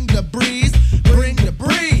and bring the breeze, bring the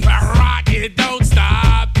breeze. Rock it, don't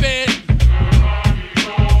stop it.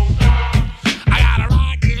 I gotta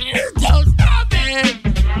rock it, don't stop it.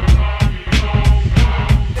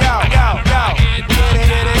 Yo, get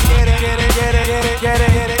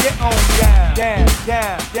on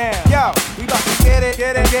down, yo, we about to get it,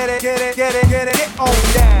 get on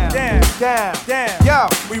down, yo,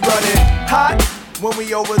 we run it hot when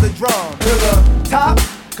we over the drum, to the top,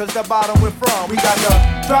 cause the bottom we're from, we got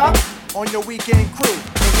the drop on your weekend crew,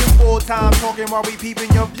 cause you full time talking while we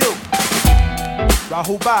peeping your view,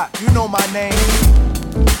 Rahul Bhatt, you know my name,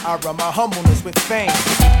 I run my humbleness with fame,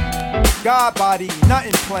 God body,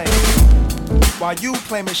 nothing plain. While you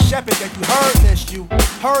claiming Shepherd that you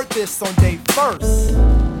heard this on day first.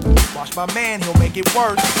 Watch my man, he'll make it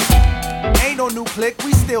worse. Ain't no new clique,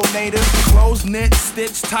 we still native. Close knit,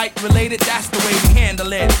 stitch tight, related, that's the way we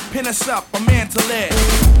handle it. Pin us up, a man to lit.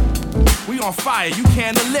 We on fire, you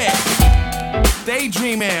candle lit.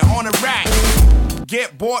 Daydreaming on a rack.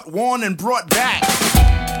 Get bought, worn, and brought back.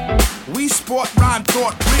 We sport rhyme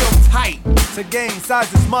thought real tight. To gain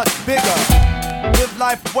size is much bigger. Live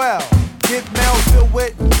life well. Get mail filled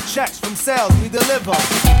with checks from sales we deliver.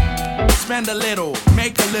 Spend a little,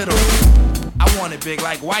 make a little. I want it big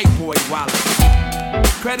like white boy wallet.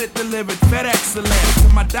 Credit delivered, FedEx excellent. To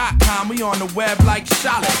my .com, we on the web like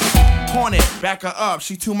Charlotte. Hornet, back her up,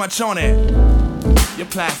 she too much on it. Your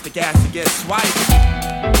plastic ass to get swiped.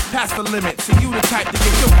 Past the limit, so you the type to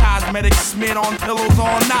get your cosmetics smeared on pillows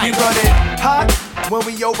all night. We run it hot when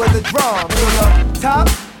we over the drum. To the top,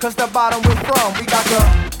 cause the bottom we're from. We got the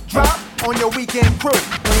drop on your weekend crew.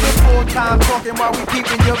 We're full time talking while we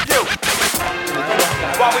keeping your view.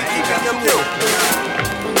 While we keeping your view.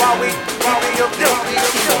 While we keeping your view.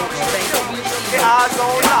 Your eyes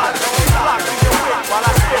on lock. Lock in your whip while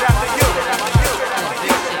I spit after you.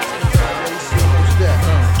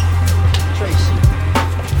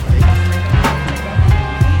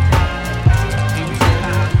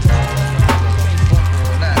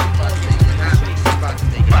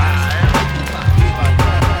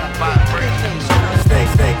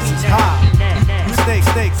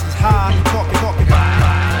 high. Talking about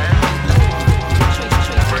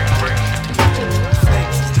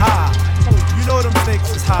stakes is high. You know them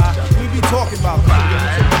stakes is high. We be talking about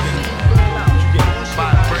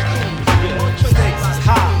stakes is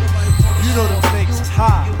high. You know them stakes is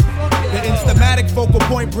high. The Instamatic focal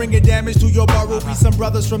point bringing damage to your burrow. Be some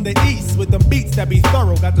brothers from the east with them beats that be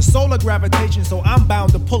thorough. Got the solar gravitation, so I'm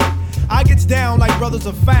bound to pull it. I gets down like brothers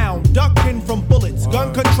are found, ducking from bullets.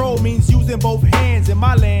 Gun control means using both hands in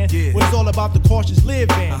my land. Where it's all about the cautious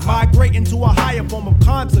living, migrating to a higher form of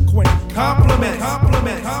consequence. Compliment.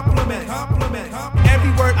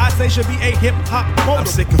 Every word I say should be a hip hop quote. I'm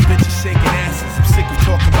sick of bitches shaking asses. I'm sick of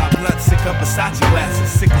talking about blunt. Sick of Versace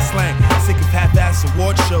glasses. Sick of slang. Sick of half-ass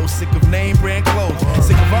award shows. Sick of name brand clothes.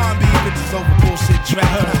 Sick of R&B bitches over bullshit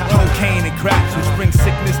tracks. Cocaine and cracks, which bring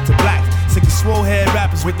sickness to black. Sick of swole head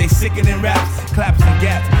rappers with they sickening raps, claps and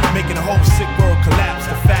gaps, making the whole sick world collapse.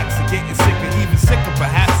 The facts are getting sicker, even sicker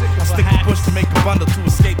perhaps. I stick a push to make a bundle to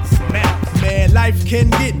escape the synapse. Man, life can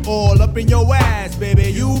get all up in your ass, baby.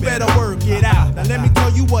 You better work it out. Now let me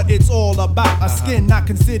tell you what it's all about. A skin not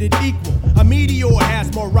considered equal. A meteor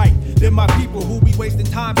has more right than my people who be wasting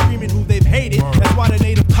time screaming who they've hated. That's why the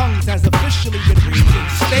native tongues has officially been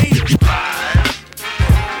reinstated.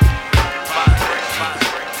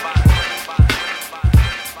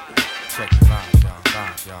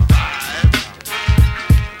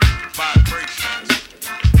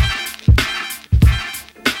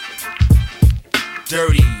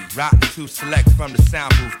 Dirty, rotten to select from the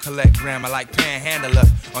sound booth, collect grammar like panhandler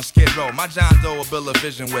on Skid Row. My John Doe a bill of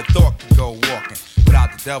vision where thought can go walking without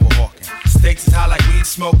the devil hawking. Stakes is high like weed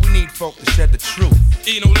smoke, we need folk to shed the truth.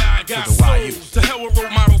 Ain't no lie, got soul. To hell with role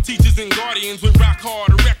models, teachers, and guardians with rock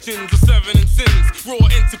hard erections of 7 and sins. Raw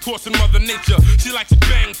intercourse in Mother Nature. She likes to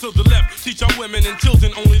bang to the left. Teach our women and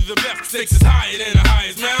children only the best. Stakes is higher than the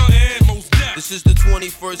highest mountain, most death. This is the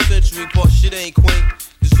 21st century, but shit ain't quaint.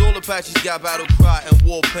 Cause all Apaches got battle cry and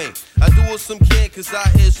war paint. I do what some can, cause I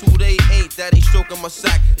is who they ain't. That ain't stroking my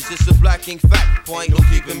sack, it's just a black ink fact. Boy, ain't no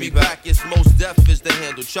keeping me back, it's most deaf is the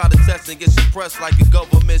handle. Try to test and get suppressed like a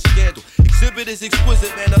government scandal. Exhibit is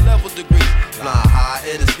exquisite, man, a level degree. Fly high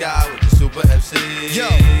in the sky with the super MC. Yo,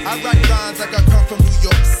 I write rhymes like I come from New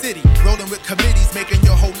York City. Rolling with committees, making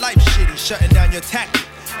your whole life shitty. Shutting down your tactic.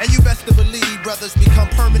 And you best to believe brothers become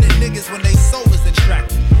permanent niggas when they soul is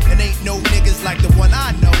extracted. And ain't no niggas like the one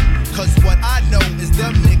I know. Cause what I know is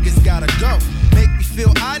them niggas gotta go. Make me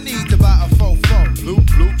feel I need to buy a fofo. Loop,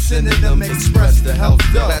 loop, sending them express the health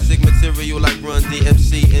dough. Classic material like Run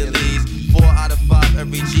DMC and Lee's. 4 out of 5,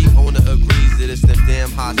 every G owner agrees that it's them damn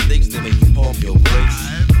high stakes that make you pump your brakes.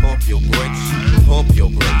 Pump your brakes, pump your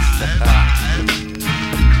brakes.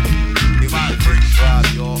 Give me the big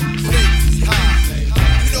drive, y'all. Stakes is high.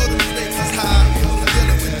 You know them stakes is high. You're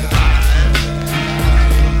dealing with them.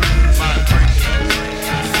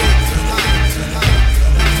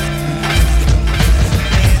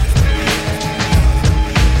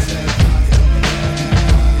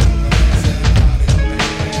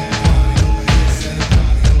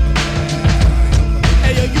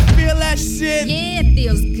 Shit. Yeah, it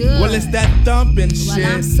feels good. Well, it's that thumping shit. Well,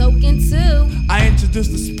 I'm soaking too. I introduce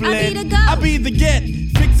the split. I be the go. I be the get.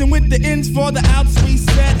 Fixing with the ends for the outs we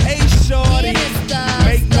set. Hey, shorty.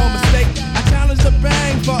 Make no mistake. I challenge the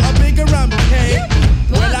bang for a bigger rum cake.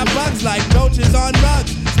 Well, I bugs like roaches on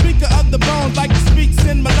rugs. Speaker of the bones like the speaks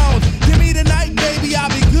in Malone. Give me the night, baby. I'll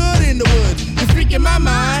be good in the woods. You're freaking my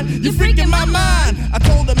mind. You're freaking my mind. I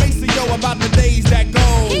told the Mesa yo about the days that go.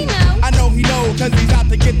 He know. I know he know, cause he's out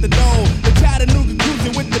to get the dough. The Chattanooga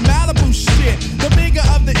cruising with the Malibu shit. The bigger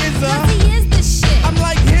of the Izza. Cause he is the shit. I'm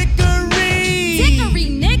like Hickory. Hickory,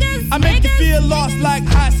 niggas. I make you feel lost like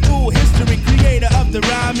high school history. Creator of the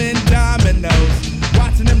rhyming dominoes.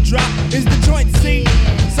 Watching them drop is the joint scene.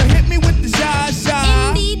 So hit me with the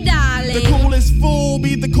Zha-Zha. Indie darling. The coolest fool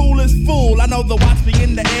be the coolest fool. I know the watch be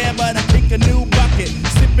in the air, but I think a new bucket.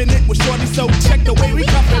 Sipping it with shorty, so check the way we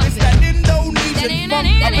cup it. It's that Indonesian funk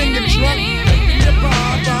up in the trunk. Making your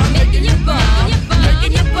bomb, making your bomb,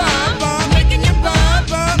 making your bomb, making your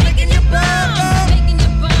bomb, making your bomb, making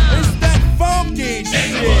your bomb. It's that funky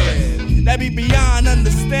shit that be beyond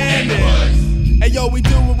understanding. Hey yo, we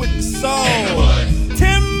do it with the soul.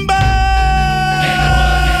 Timber.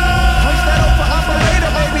 Punch that over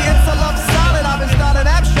operator, baby. It's a love solid. I've been starting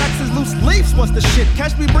abstracts as loose leaves. What's the shit?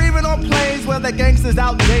 Catch me breathing on planes where the gangsters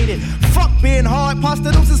outdated. Fuck being hard.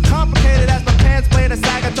 Pasta noose is complicated. As my pants play the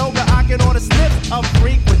Sagatoga, I can order snips of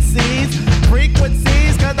frequencies.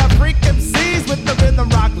 Frequencies, cause I freak MCs with the rhythm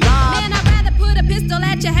rock live. Man, I'd rather put a pistol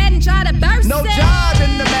at your head and try to burst no it. job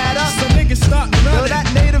in the matter. So niggas start running. Yo,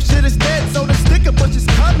 that native shit is dead, so the sticker bush is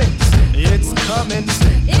coming. It's coming.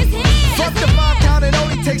 It's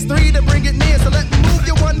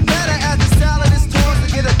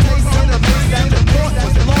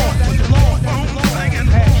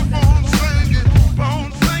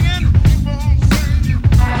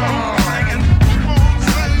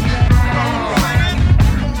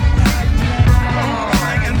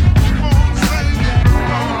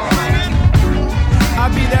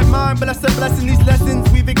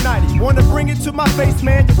face,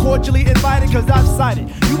 man, you're cordially invited, cause I've cited.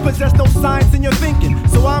 You possess no science in your thinking,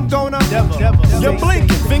 so I'm gonna never. You're blinking,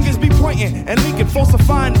 fingers be pointing, and leaking,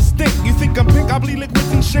 falsifying instinct. You think I'm pink, I bleed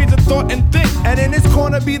liquids in shades of thought and think. And in this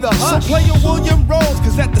corner be the hush. So play your William Rose,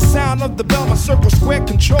 cause at the sound of the bell, my circle square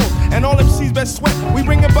control. And all MCs best sweat, we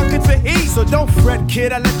bringing buckets of heat. So don't fret,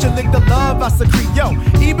 kid, I let you lick the love I secrete. Yo,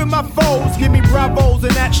 even my foes give me bravos,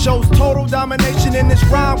 and that shows total domination in this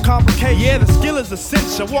rhyme complication. Yeah, the skill is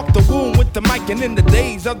essential. Walk the womb with the mic, and in the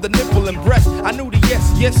days of the nipple and breast, I knew the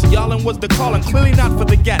yes, y'allin' was the callin', clearly not for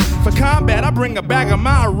the gap. For combat, I bring a bag of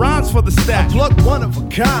my rhymes for the stat. I pluck one of a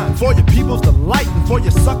kind, for your people's delight, and for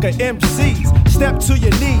your sucker MCs. Step to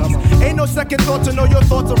your knees. Ain't no second thought to know your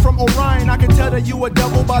thoughts are from Orion. I can tell that you a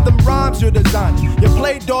devil by them rhymes you're designing. You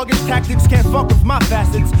play doggish tactics, can't fuck with my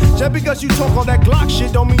facets. Just because you talk all that Glock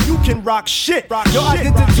shit don't mean you can rock shit. Your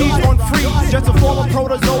identity's on freeze, just a former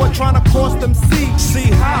protozoa trying to cross them seas. See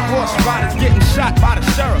high horse riders getting shot by the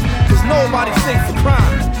sheriff, cause nobody's safe for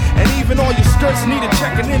crimes. And even all your skirts needed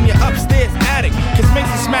checking in your upstairs attic, cause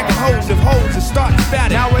Mason smacking hoes if hoes is starting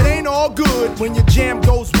static. Now it ain't all good when your jam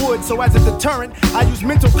goes wood, so as a deterrent, I use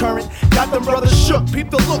mental current. Got them brothers shook, peep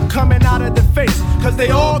the look coming out of their face, cause they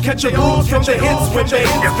all catch a bruise from the hits when they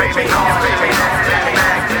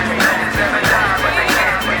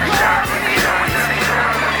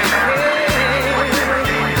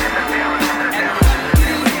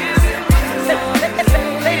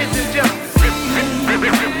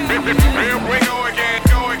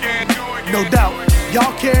No doubt,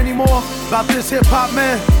 y'all care anymore about this hip hop,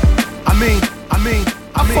 man? I mean,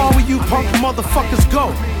 how far will you punk motherfuckers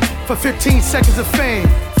go for 15 seconds of fame?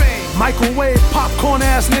 Microwave popcorn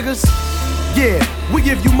ass niggas? Yeah, we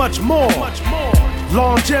give you much more.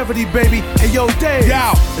 Longevity, baby. Hey, yo, Dave.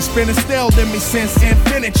 Yo, it's been instilled in me since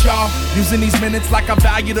infinite, y'all. Using these minutes like I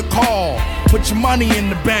value the call. Put your money in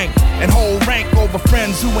the bank and hold rank over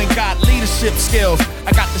friends who ain't got leadership skills.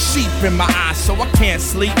 I got the sheep in my eyes, so I can't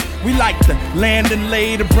sleep. We like to land and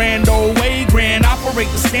lay the brand old way. Grand operate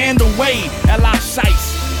the scandal way. L.I.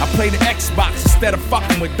 Shice. I play the Xbox instead of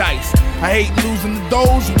fucking with dice. I hate losing the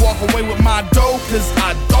doze. You walk away with my dough, cause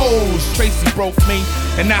I doze. Tracy broke me,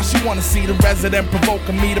 and now she wanna see the resident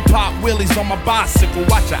provoking me to pop wheelies on my bicycle.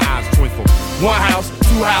 Watch your eyes twinkle. One house,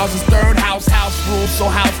 two houses, third house, house rules, so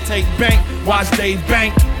house take bank. Watch Dave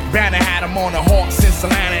Bank. Banner had him on a hawk since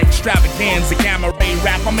Atlanta extravaganza. Gamma ray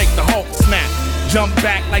rap, I make the Hulk snap. Jump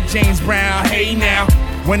back like James Brown, hey now.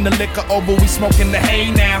 When the liquor over, we smoking the hay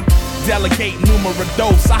now. Delegate numero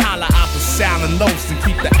dos, I holla out the Salin Los and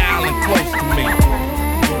keep the Allen close to me.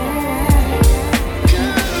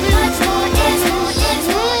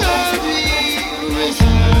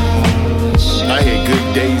 I had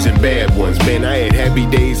good days and bad ones, man, I had happy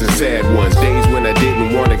days and sad ones. Days when I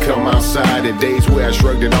didn't want to come outside, and days where I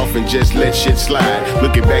shrugged it off and just let shit slide.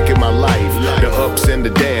 Looking back at my life, the ups and the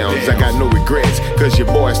downs, I got no regrets, cause your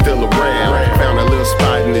boy's still around. Found a little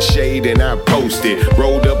spot in the shade and I posted.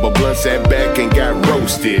 Rolled up a blunt, sat back and got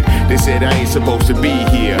roasted. They said I ain't supposed to be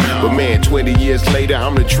here, but man, 20 years later,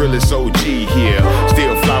 I'm the trillest OG here.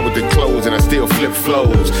 Still fly with the clothes and I still flip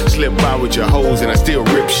flows. Slip by with your hoes and I still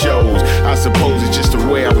rip shows. I suppose it's just the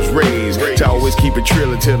way I was raised, to always keep it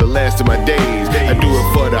trillin' till the last of my days. I do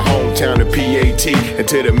it for the hometown of PAT, and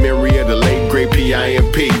to the memory of the late great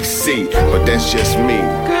PIMP-C, but that's just me.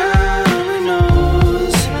 God only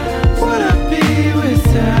knows what I'd be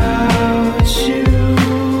without you.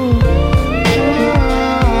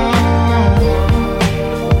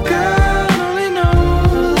 God only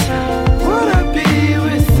knows what I'd be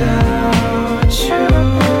without you.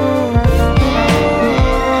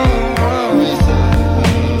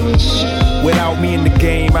 Without me in the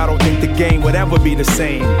game, I don't think the game would ever be the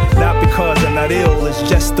same. Not because I'm not ill, it's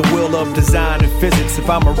just the will of design and physics. If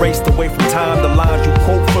I'm erased away from time, the lines you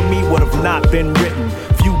quote for me would have not been written.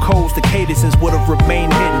 Few codes, the cadences would have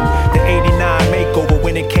remained hidden. The 89 makeover,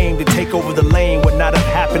 when it came to take over the lane, would not have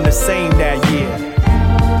happened the same that year.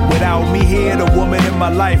 Without me here, the woman in my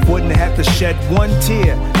life wouldn't have to shed one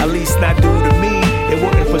tear, at least not due to me. It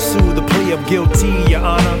wouldn't pursue the plea of guilty, your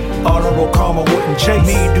honor. Honorable karma wouldn't chase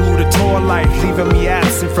me due to tour life, leaving me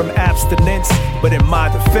absent from abstinence. But in my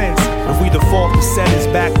defense, if we default to set us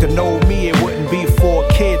back to know me, it wouldn't be 4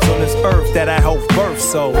 kids on this earth that I helped birth,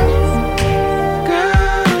 so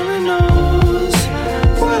God only knows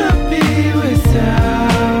what I'd be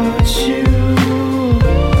without you.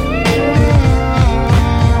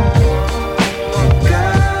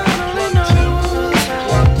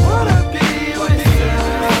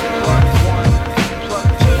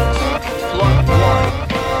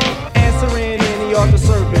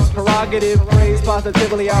 prerogative, praised by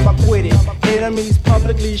positively I'm acquitted. Enemies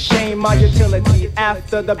publicly shame my utility.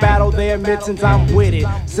 After the battle, their admittance I'm with it.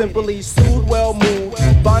 Simply soothed, well moved,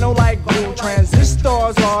 vinyl like glue.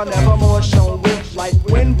 Transistors are never more shown with. Like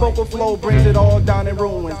when vocal flow brings it all down in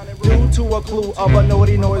ruin. Due to a clue of a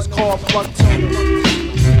naughty noise called fuck tune.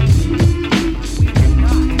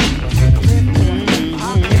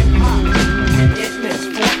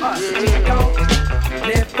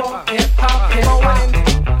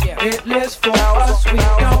 It lives for us, we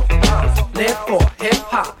don't live for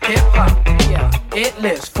hip-hop, hip-hop, yeah. It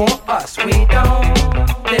lives for us, we don't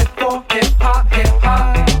live for hip-hop,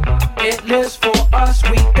 hip-hop. It lives for us,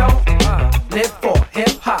 we don't live for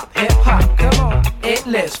hip-hop, hip-hop. Come on. It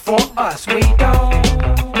lives for us, we don't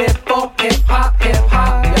live for hip-hop,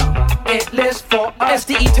 hip-hop, yeah. It lives for us. It's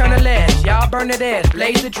the eternal edge, y'all burn it edge,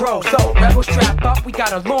 blaze the dro. So, rebels strap up, we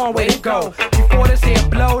got a long way to go. Before this here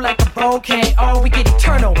blow like a volcano, we get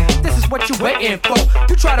eternal. This is what you waiting for.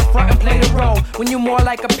 You try to front and play the role when you more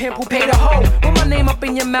like a pimp who paid a hoe. With my name up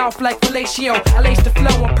in your mouth like fellatio. I lace the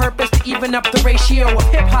flow on purpose to even up the ratio of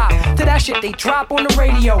hip hop to that shit they drop on the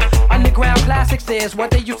radio. Underground classics is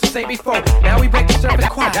what they used to say before. Now we break the surface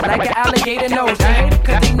quiet like an alligator nose. They hate it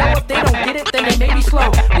cause they know if they don't get it then they may be slow.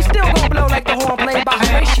 We still gon' blow like the horn played by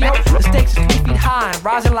Horatio. The stakes is 3 feet high and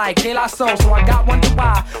rising like De La Soul. So I got one to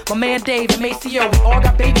buy. My man Dave and Maceo, we all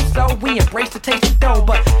got babies so we embrace the taste of dough.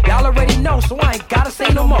 But y'all already know, so I ain't gotta say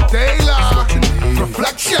no more. De La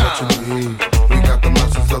Reflection. We got the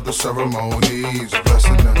masters of the ceremonies,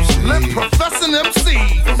 blessing MC. Let professing MC.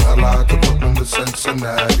 From LA to Brooklyn to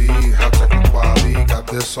Cincinnati, high tech and quality, got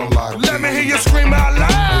this on lock. Let me hear you scream out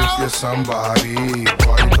loud. If you're somebody,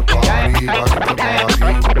 party to party, party to party.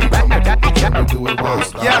 We come and do it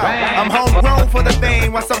once. Yeah, I'm homegrown for the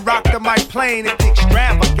vein. Once I rock the mic plane, it's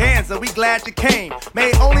extravaganza. We glad you came.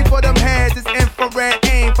 Made only for them heads, it's infrared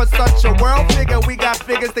aim. For such a world figure, we got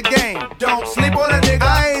figures to game. Don't sleep on a nigga.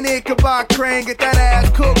 I ain't in Kabak Crane. Get that ass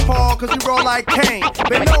cooked, Paul, cause we roll like Kane.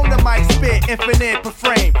 Been known to mic spit, infinite per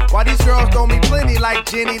frame. While these girls throw me plenty like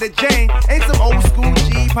Jenny to Jane. Ain't some old school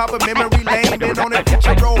G, pop a memory lane. Been on a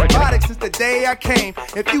future robotics since the day I came.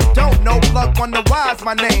 If you don't know, Plug Wonder Why's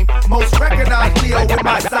my name. Most recognized Leo with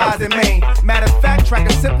my size and main. Matter of fact, track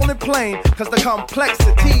is simple and plain. Cause the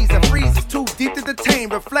complexities and freeze is too deep to detain.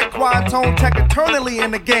 Reflect wide tone tech eternally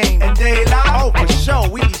in the game. And De La, oh for sure,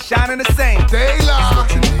 we be shining the same. De La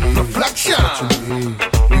Reflection.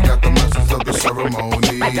 We got the masters of the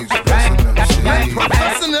ceremonies, blessing MC. Let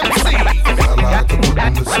professing MC. From LA to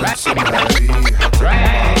Brooklyn to Cincinnati, high tech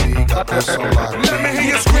quality, got this on lock. Let me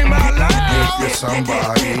hear you scream out loud. If you're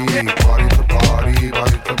somebody, party to party,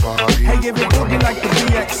 party to party. Hey, give it boogie like the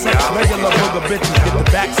VX6. Regular booger bitches get the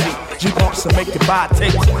backseat. G-bumps and make you buy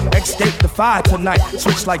tapes. Escape the fire tonight.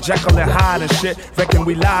 Switch like Jekyll and Hyde and shit. Reckon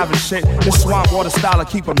we live and shit. This swamp water style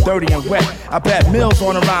keep them dirty and wet. I bet mills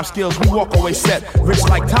on the rhyme skills. We walk away set. Rich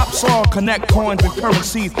like topsoil. Connect coins and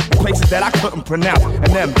currencies in places that I couldn't pronounce. And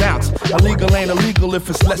then bounce. Illegal ain't illegal if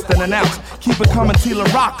it's less than an ounce. Keep it coming till a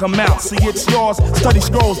rock amount. See, it's yours. Study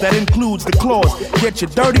scrolls that includes the clause. Get your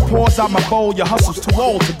dirty paws out my bowl. Your hustle's too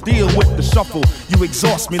old to deal with the shuffle. You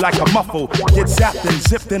exhaust me like a muffle. Get zapped and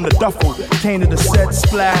zipped in the duffel. Came to the set,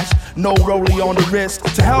 splash. No rollie on the wrist.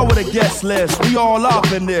 To hell with a guest list. We all up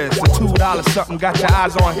in this. The $2 something got your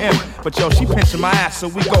eyes on him. But yo, she pinching my ass, so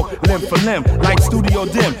we go limb for limb. Like Studio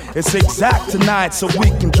Dim. It's exact tonight, so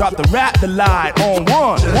we can drop the rap the lie on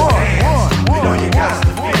one. You know you got to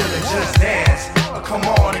feel it, just dance. Come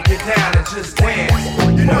on and get down and just dance.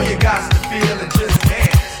 You know you got to feel it, just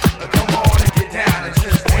dance. Come on and get down and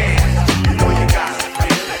just dance. You know you got to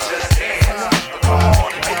feel it, just dance. Come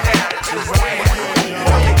on and get down and just dance. You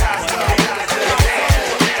know you got to feel it, just dance.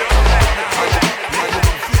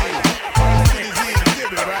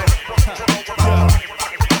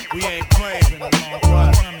 We ain't playing in a long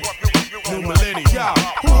while. New millennium.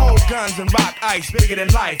 Who hold guns and rock ice bigger than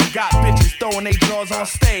life? Got bitches throwing they drawers on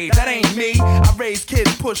stage. That ain't me. I raise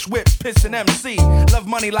kids, push whips, piss and MC. Love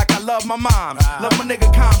money like I love my mom. Love my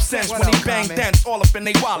nigga common sense when he bang dents all up in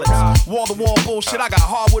they wallets. Wall to wall bullshit, I got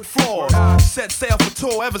hardwood floors. Set sail for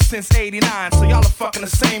tour ever since '89. So y'all are fucking the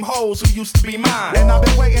same hoes who used to be mine. And I've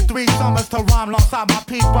been waiting 3 summers to rhyme alongside my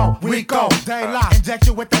people. Rico, De La, inject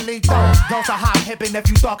you with the lethal. Dose of hot hippin' if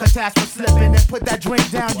you thought Catas was slipping. And put that drink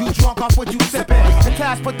down, you drunk off what you sippin'. The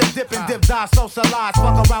Last put the dip and dip, die, socialize.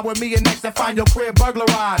 Fuck around with me and next and find your crib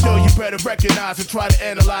burglarized. Yo, you better recognize and try to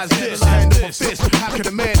analyze this. Hand of a fist. How can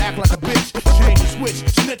a man act like a bitch? Change the switch,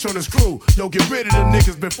 snitch on his crew. Yo, get rid of the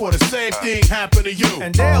niggas before the same thing happen to you.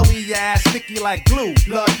 And they'll leave your ass sticky like glue.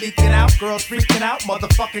 Blood leaking out, girls freaking out,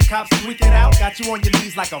 motherfucking cops tweaking out. Got you on your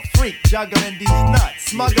knees like a freak, juggling these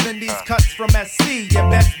nuts, smuggling these cuts from SC. You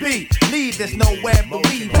best be, leave, there's nowhere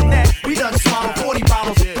believing that. We done swallowed 40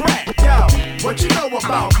 bottles of crack. Yo, what you know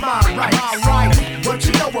about my rights? What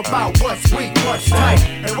you know about what's weak, what's tight?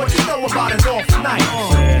 And what you know about an off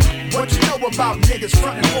night? What you know about niggas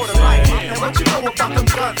frontin' for the light? And what you know about them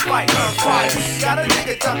gunfights? Got a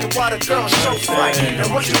nigga ducking while the girl show fight.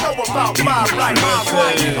 And what you know about my right?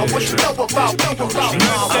 Or what you know about my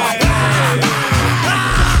right?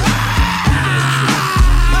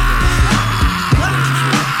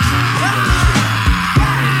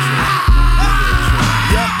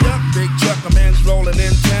 Rolling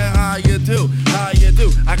in town, how you do?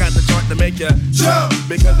 I got the joint to make you jump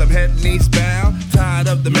because I'm heading eastbound. Tired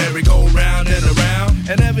of the merry-go-round and around,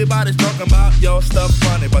 and everybody's talking about your stuff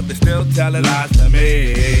funny, but they still telling lies to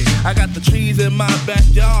me. I got the trees in my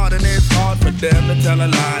backyard, and it's hard for them to tell a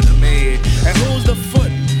lie to me. And who's the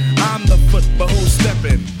foot? I'm the foot, but who's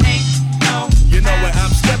stepping? You know where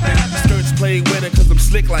I'm stepping. Skirts play with it cause I'm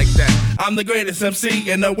slick like that. I'm the greatest MC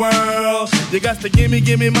in the world. You got to give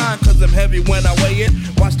me mine cause I'm heavy when I weigh it.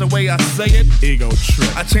 Watch the way I say it. Ego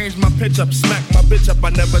trip. I changed my pitch up, smack my bitch up, I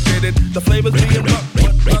never did it. The flavors be a buck,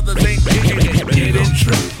 but brothers ain't getting it. Get it?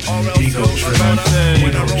 Or else Ego trip.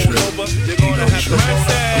 when I roll over, you're gonna have to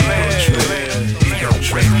Ego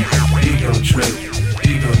trip. Ego trip.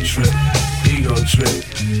 Ego trip. Ego trip.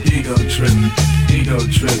 Ego trip. Ego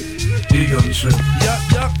trip. Ego trip.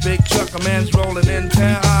 Yup, big truck, a man's rolling in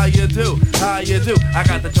town. How you do? I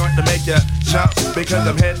got the joint to make you jump because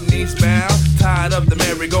I'm heading eastbound. Tired of the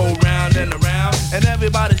merry-go-round and around, and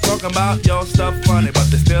everybody's talking about your stuff funny, but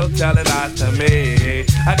they're still telling lies to me.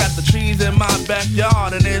 I got the trees in my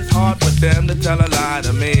backyard, and it's hard for them to tell a lie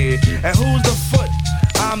to me. And who's the foot?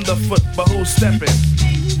 I'm the foot, but who's stepping?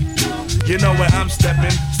 You know where I'm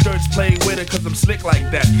stepping. Skirts play with it cause I'm slick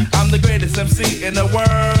like that. I'm the greatest MC in the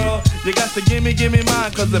world. You got to give me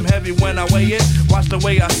mine cause I'm heavy when I weigh it. Watch the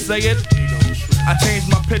way I say it. I changed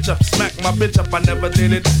my pitch up, smack my bitch up, I never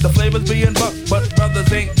did it. The flavors being buck, but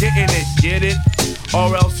brothers ain't getting it. Get it?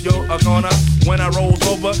 Or else you're gonna, when I rolls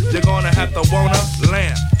over, you're gonna have to wanna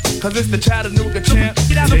lamb. Cause it's the Chattanooga champ.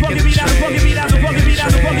 Beat out the funky, beat out the funky, beat out the funky, beat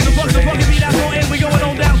out the funky, the funky beat out the end. We going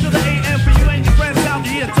on down to the AM for you and your friends out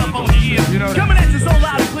here. Tough on the ear. Coming at you so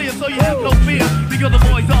loud and clear, so you have no fear. Because the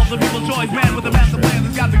voice of the people's choice, man with the master plan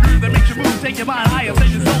that's got the groove that makes you move, take your mind higher, set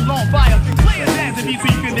your soul on fire. Play a dance if you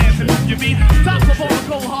see you can dance and move your feet. Top up on the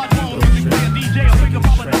cold hard phone, music player, DJ, or pick up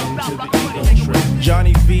on the stop, rock the money, take a break.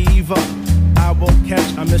 Johnny Fever, I won't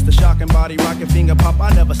catch. I miss the shocking body, rocking finger pop.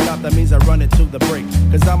 I never stop, that means I run it to the break.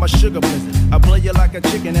 Cause I'm a sugar blizzard. I play you like a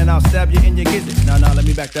chicken and I'll stab you in your gizzard. Now, let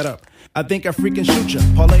me back that up. I think I freaking shoot ya.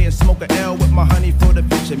 Parlay and smoke a L with my honey for the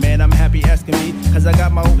future. Man, I'm happy asking me, cause I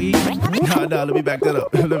got my OE. Let me back that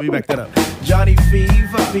up. Johnny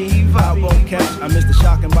Fever, I won't catch. I miss the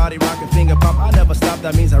shocking body, rocking finger pop. I never stop,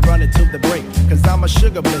 that means I run it to the break. Cause I'm a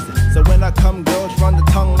sugar blizzard. So when I come, girls run the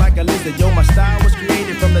tongue like a lizard. Yo, my style was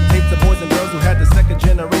created from the tapes of boys and girls who had the second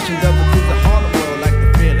generation of the cruise of Harlem world, like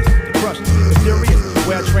the Fearless, the Crush, the Furious,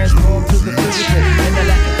 where I transformed to the physical. In the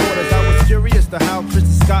Latin quarters, I was curious to how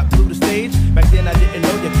Christy Scott blew the stage. Back then, I didn't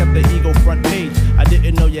know you kept the ego front page. I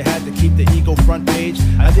didn't know you had to keep the ego front page.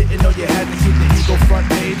 I didn't know you had to keep the ego front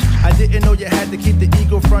page. I didn't know you had to keep the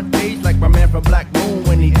ego front page, like my man from Black Moon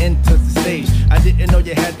when he enters the stage. I didn't know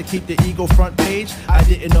you had to keep the ego front page. I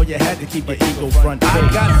didn't know you had to keep the ego front page.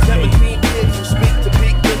 I got 17 kids who speak to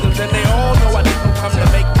peak rhythms, and they all know I didn't come to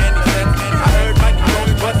make any sense. I heard Mikey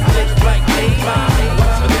Rose bust sticks like Ava.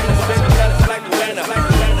 What's for them to spend the letters like Joanna.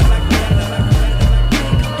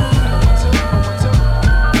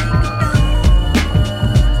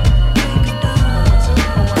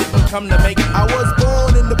 Come to make. I was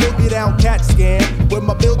born in the boogie down cat scan, when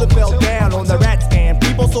my builder fell down on the rat stand.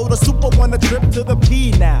 People sold a super one a trip to the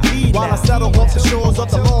P now. While I settle off the shores of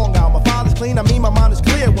the Long Island. My father's clean, I mean my mind is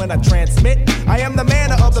clear when I transmit. I am the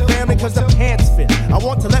man of the family cause the pants fit. I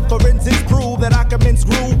want to let forensics prove that I can mince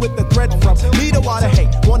groove with the thread from leader water hate.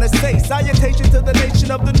 Wanna say salutation to the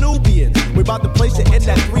nation of the Nubians. We about to place it in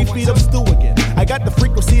that 3 feet of stew again. I got the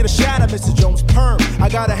frequency of the shadow, Mr. Jones perm. I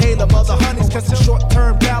got a hail of other honeys cause the short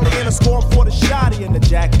term valley and a score for the shotty in the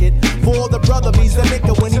jacket. For the brother, me's the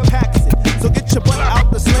nigga when he packs it. So get your butt out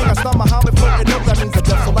the sling. I start Muhammad putting up. That means I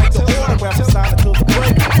just like the autograph and sign until the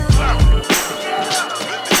break.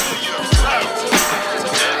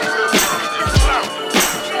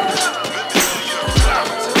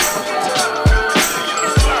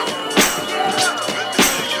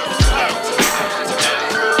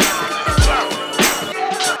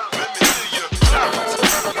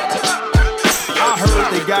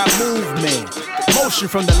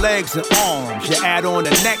 Motion from the legs and arms. You add on the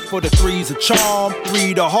neck for the three's a charm.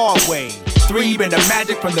 3 the hard way. 3 been the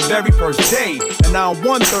magic from the very first day. And now I'm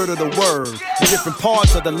 1/3 of the word. In different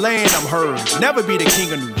parts of the land I'm heard. Never be the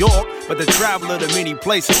king of New York, but the traveler to many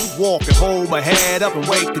places. Walk and hold my head up and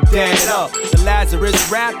wake the dead up. The Lazarus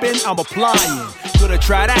rapping, I'm applying. Could've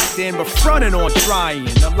tried acting, but frontin' on trying.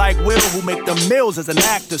 Unlike Will, who make the mills as an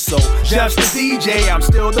actor. So just the DJ, I'm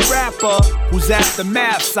still the rapper. Who's at the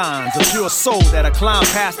math signs, a pure soul that'll climb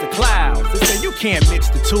past the clouds. They say you can't mix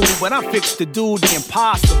the two, but I fixed to do the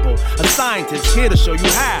impossible. A scientist here to show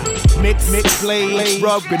you how. Mix blades,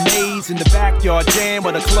 rub grenades in the backyard jam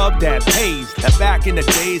with a club that pays. That back in the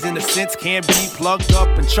days, in a sense, can't be plugged up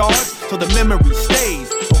and charged, so the memory stays.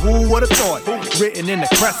 But who would've thought? Written in the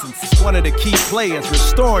crescents, it's one of the key players,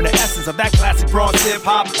 restoring the essence of that classic bronze hip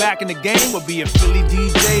hop. Back in the game would be a Philly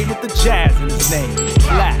DJ with the jazz in his name.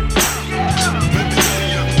 Black.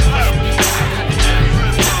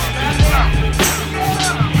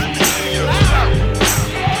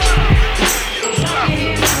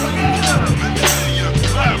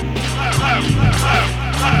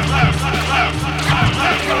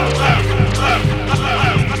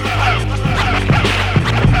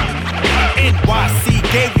 NYC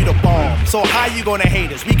gave you the bomb, so how you gonna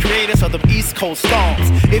hate us? We creators of the East Coast songs.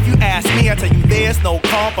 If you ask me, I tell you there's no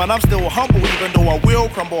comp, but I'm still humble even though I will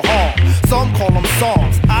crumble hard. Some call them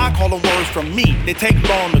songs, I call them words from me. They take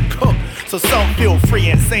long to cook, so some feel free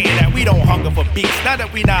in saying that we don't hunger for beats. Not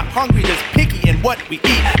that we not hungry, just picky in what we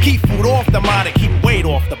eat. Keep food off the mind and keep weight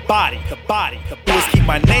off the body. The boys keep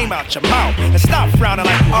my name out your mouth and stop frowning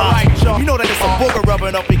like you alright, y'all. You know that it's a booger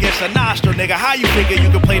rubbing up against a nostril, nigga. How you figure you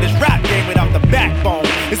can play this rap game without the backbone?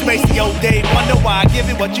 It's Maceo Day, wonder why I give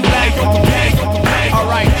it what you like.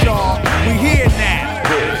 Alright, y'all, we here now.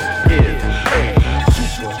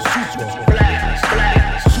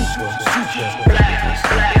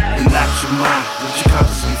 Relax your mind, let your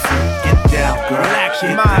conscience be free. Get down, girl. Relax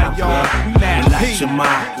your mind, y'all. Relax your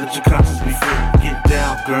mind, let your conscience be free. Get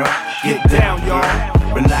down, girl. Get down,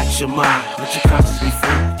 y'all. Relax your mind, let your conscience be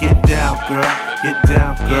free. Get down, girl. Get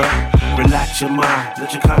down, girl. Relax your mind,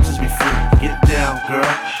 let your conscience be free. Get down,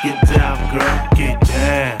 girl. Get down, girl. Get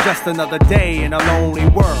down. Just another day in a lonely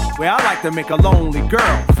world where I like to make a lonely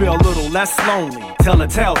girl feel a little less lonely. Tell her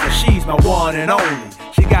that she's my one and only.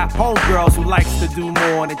 She got homegirls who likes to do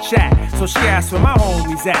more than chat, so she asked where my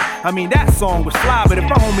homies at. I mean, that song was fly, but if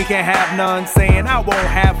my homie can't have none, saying I won't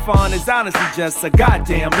have fun is honestly just a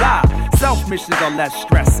goddamn lie. Selfishness or less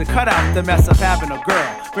stress, and cut out the mess of having a girl.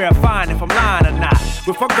 Verifying if I'm lying or not.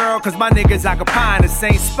 With a girl, cause my niggas occupy the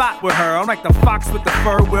same spot with her. I'm like the fox with the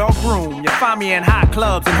fur well groomed. You find me in hot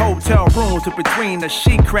clubs and hotel rooms with between the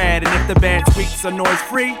chic crowd, and if the band tweaks are noise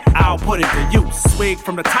free, I'll put it to use. Swig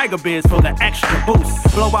from the Tiger Biz for the extra boost.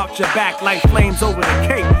 Blow out your back like flames over the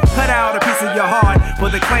cake. Cut out a piece of your heart for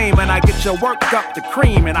the claim, and I get you worked up the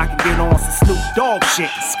cream, and I can get on some Snoop Dogg shit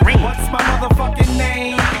and scream. What's my motherfucking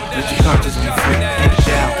name? Let your conscience be free. Get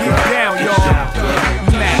down, girl. Get down, y'all.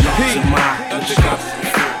 Relax your mind, let your conscience be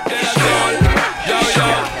free. Get down, girl. Get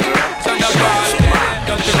down, girl. Relax your mind,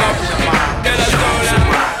 let your conscience be free. Get down,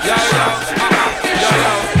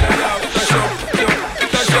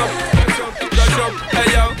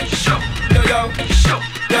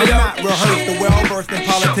 I'm not rehearsed or well-versed in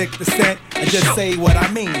politics descent. I just say what I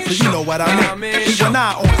mean, so you know what I mean. Even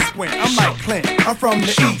I on a sprint, I'm like Clint. I'm from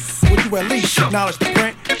the east, would you at least acknowledge the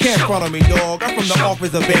print? Can't front on me, dog. I'm from the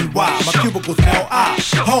office of NY. My cubicle's L.I.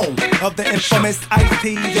 Home of the infamous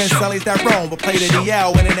Ice-T's and Sullies that roam, but play the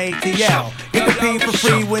DL in an ATL. Get the P for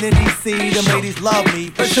free when in DC. Them ladies love me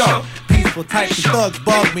for sure. Peaceful types of thugs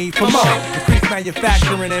bug me for more. Increase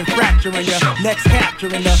manufacturing and fracturing ya. Next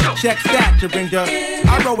capturing the check staturing ya.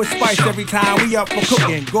 I roll with spice every time we up for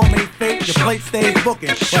cooking. Gourmet fake, your plate stays booking.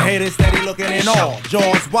 But haters steady looking in all.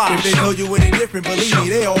 Jaws wide. If they tell you any different, believe me,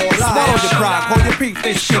 they all lie. Swallow your pride, call your peace,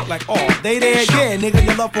 they speak like all. They there, yeah, nigga,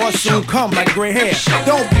 your love for us soon come like gray hair.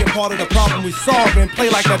 Don't be a part of the problem we solve and play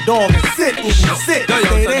like a dog and sit, sit. Stay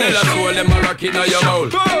there.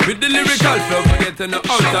 With the lyrical flow, forgetting the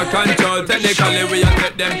outer control. Technically, we are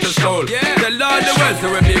take them to school. Tell all the world, so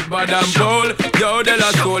we big bad and bold. Yo, they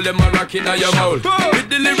lost soul, them a rock in your mouth. With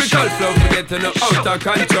the lyrical flow, forgetting the outer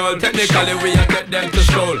control. Technically, we are take them to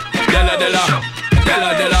school. Della, della,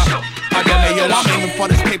 della, della. Hey, yo, I'm aiming for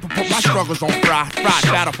this paper, put my struggles on fry. Fried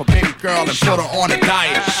battle for baby girl and put her on a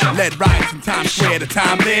diet. Led riots in Times Square, the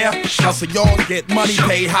time there. Hustle yours, get money,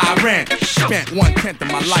 pay high rent. Spent 1/10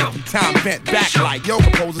 of my life in time bent back like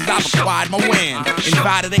yoga poses, I've acquired my win.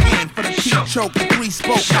 Invited again for the teeth choke, the 3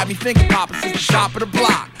 spoke. Had me finger popping since the top of the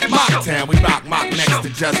block. Mocktown, we rock next to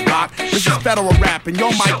Just Rock. This is federal rap and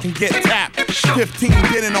your mic can get tapped. 15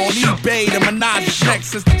 bidding on eBay, the Minaj is next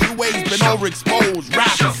since the 2A's been overexposed.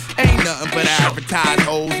 Rap ain't nothing but advertised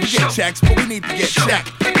hoes. We get checks, but we need to get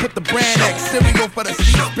checked. Put the brand X cereal for the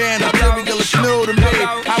C-SPAN. The cereal is new to me,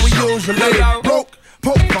 how we usually broke.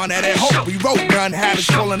 Poke fun at it, hope we wrote gun habits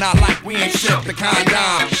pulling out like we ain't shipped the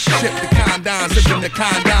condom. Ship the condom, zipping the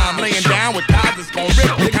condom. Laying down with guys that's gon'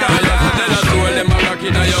 rip the condom.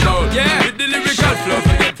 Yeah, with the lyrical flow,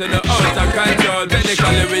 forget to the outer control.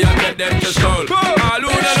 Technically we are get them to soul. All who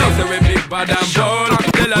don't know say we big bad and bold.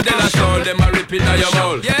 Della soul, them a rip it on your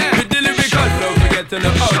mouth. Yeah, with the lyrical flow, forget to the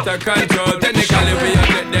outer control. Technically we are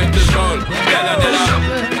get them to soul. Della.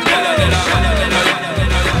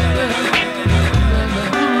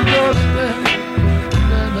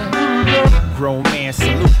 Grown man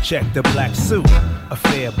salute, check the black suit, a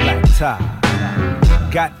fair black tie.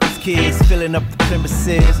 Got these kids filling up the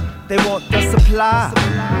premises, they want the supply.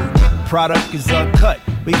 Product is uncut,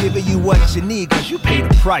 we giving you what you need cause you pay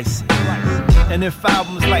the price. And if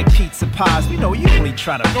albums like pizza pies, we know you only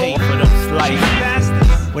trying to pay for them slices.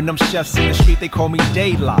 When them chefs in the street, they call me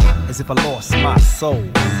daylight, as if I lost my soul.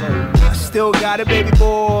 I still got it, baby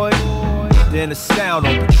boy, then the sound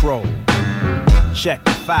on patrol. Check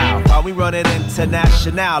the file, while we running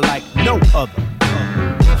international like no other.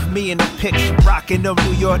 With me in the pics, rocking them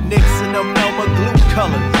New York Knicks and them Elmer Glue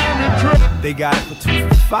colors. They got it for 2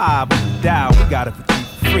 for $5 on the dial, we got it for 3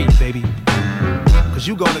 for free, baby. Cause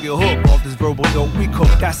you gonna get hooked off this verbal dope we cook,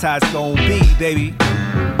 that's how it's gonna be, baby.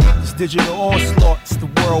 This digital onslaught, it's the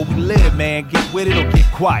world we live, man. Get with it or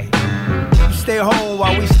get quiet. You stay home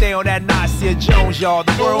while we stay on that Nasir Jones, y'all.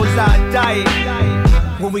 The world's our diet.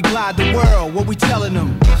 When we glide the world, what we telling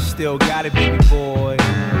them? Still got it, baby boy.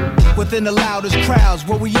 Within the loudest crowds,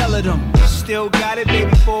 what we yell at them? Still got it,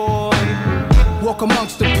 baby boy. Walk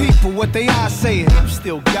amongst the people, what they are saying?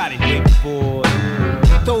 Still got it, baby boy.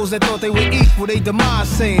 Those that thought they were equal, they demise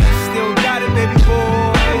saying? Still got it, baby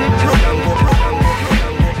boy.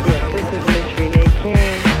 Yes, this is Miss Renee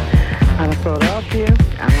King out of Philadelphia.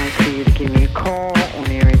 I'd like for you to give me a call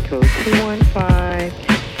on area code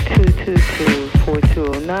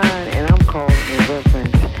 215-222-4209, and I'm calling in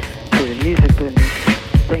reference to the music business.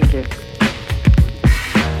 Thank you.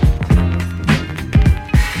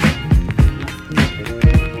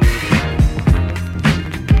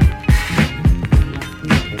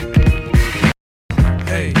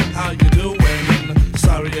 Hey, how you doing?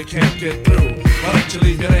 Sorry I can't get through. Why don't you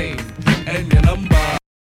leave your name and your number,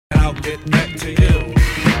 and I'll get back to you.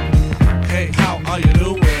 Hey, how are you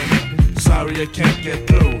doing? Sorry I can't get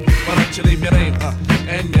through. Why don't you leave your name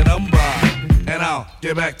and your number, and I'll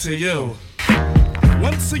get back to you.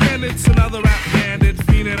 Once again, it's another rap bandit,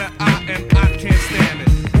 feeling an eye and I can't stand it.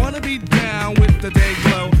 Wanna be down with the day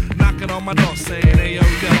glow, knocking on my door saying, hey yo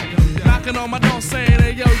yo. Knocking on my door saying,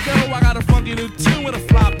 hey yo yo, I got a funky new tune with a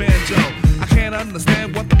fly banjo. I can't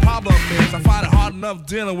understand what the problem is. I find it hard enough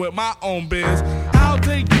dealing with my own biz. How'd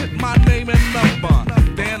they get my name and number?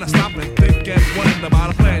 Then I stop and think and wonder about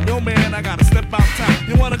a plan. Yo man, I gotta step outside.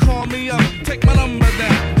 You wanna call me up? Take my number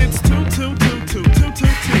down. It's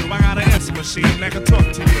 2222222. I got an answer machine that can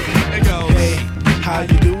talk to you. It goes, hey, how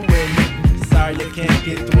you doing? Sorry I can't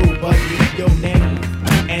get through, but leave your name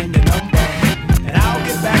and your number, and I'll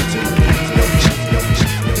get back to you.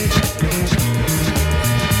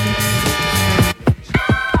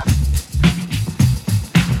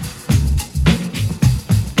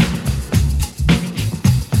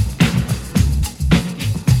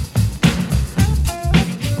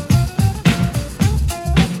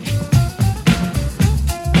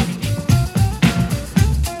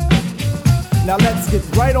 Now let's get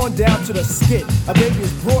right on down to the skit. A baby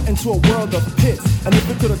is brought into a world of pits, and if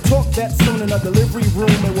we could have talked that soon in a delivery room,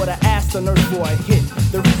 it would have asked the nurse for a hit.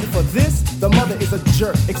 The reason for this, the mother is a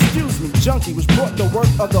jerk. Excuse me, junkie, which brought the work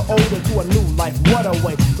of the old into a new life. What a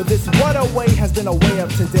way! But this what a way has been a way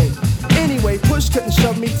of today. Anyway, push couldn't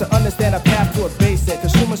shove me to understand a path to a base set.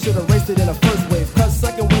 Cause Schumann should have raced it in a first wave. Cause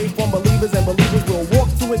second wave from believers, and believers will walk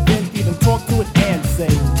to it, then even talk to it and say,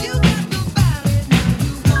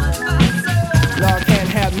 y'all can't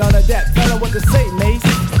have none of that. Tell her what to say, Mace.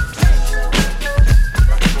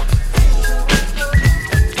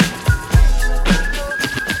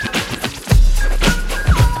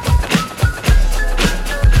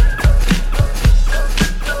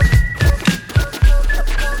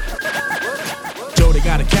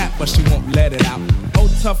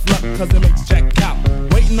 tough luck cause it makes Jack count.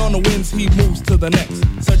 Waiting on the winds, he moves to the next.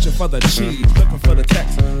 Searching for the cheese, looking for the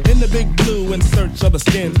text. In the big blue, in search of the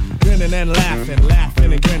skin. Grinning and laughing,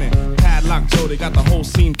 laughing and grinning. Padlock Jody got the whole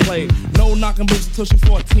scene played. No knocking boots until she's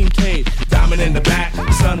 14K. Diamond in the back,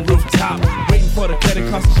 sunroof top. Waiting for the credit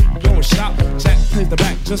card so she can go and shop. Jack plays the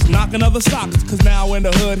back, just knocking other socks. Cause now in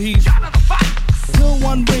the hood he's till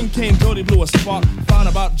one ring came, Jody blew a spark. Found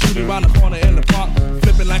about Judy round the corner in the park.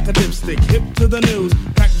 Flipping like a dipstick, hip to the news.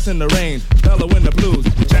 Practicing the rain, bellowing the blues.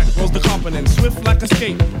 Jack rolls the confident, swift like a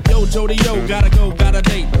skate. Yo, Jody, yo, gotta go, got a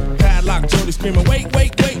date. Padlock, Jody screaming, wait,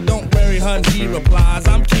 wait, wait. Don't worry, hun, he replies,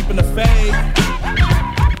 I'm keeping the fade.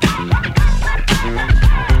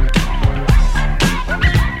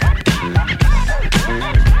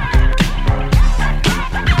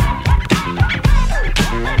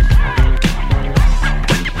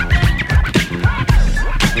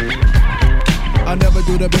 I never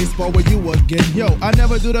do the baseball with you again, yo. I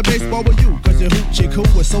never do the baseball with you, cause your hoochie coo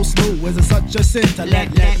was so smooth. Is it such a sin to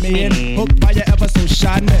let me in? Hooked by your ever so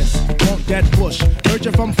shyness. Want that bush, heard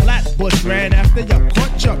you from Flatbush. Ran after you,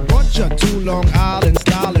 caught you, brought you to Long Island.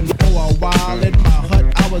 Styling for a while in my hut.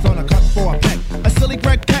 I was on a cut for a peck, a silly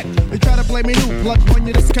Greg Peck. You try to play me new, plug when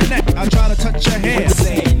you disconnect. I try to touch your hair,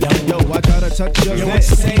 say no. Yo, I try to touch your head,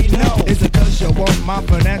 say no. Is it cause you want my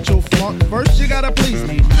financial flaunt? First you gotta please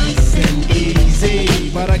me, nice and easy.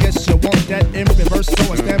 But I guess you want that in reverse,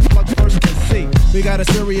 so I stand plug first to see. We got a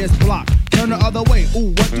serious block, turn the other way.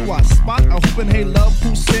 Ooh, what do I spot? A hoopin' hey love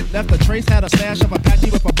who sent, left a trace, had a stash of Apache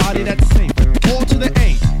with a body that's safe. All to the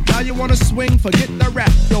A, now you wanna swing, forget the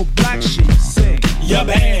rap, yo, Black Sheep, sing. Your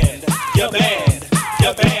band, your band,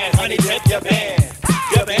 your band, honey dip, your band,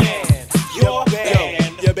 your band, your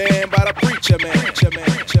band, your band by the preacher man, your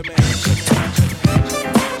man, your man.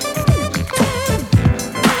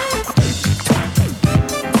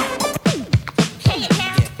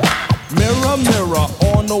 Mirror, mirror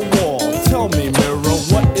on the wall, tell me, mirror,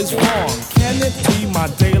 what is wrong? Can it be my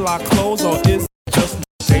daylight clothes or is it just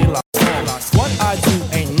daylight songs? What I do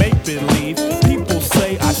ain't make believe. People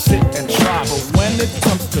say I sit and try, but when it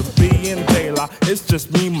comes to being daylight, it's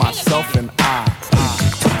just me, myself, and I.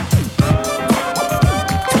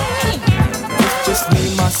 It's just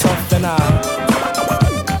me, myself, and I.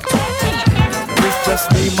 It's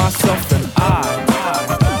just me, myself, and I.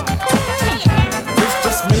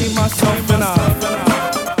 Me, myself, and I.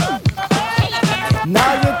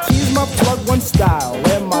 Now you tease my plug one style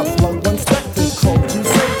and my plug one spectacle. You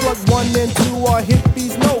say plug one and two are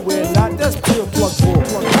hippies, no we're not, that's pure plug bull.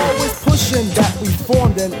 Always pushing that we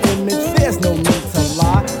formed an image, there's no need to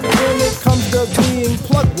lie. When it comes to being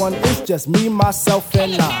plug one, it's just me, myself,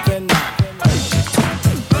 and I.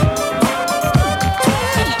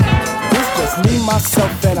 It's just me,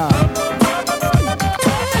 myself, and I.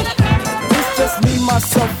 Me,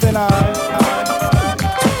 myself, and I.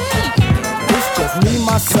 It's just me,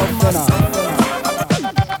 myself, and I.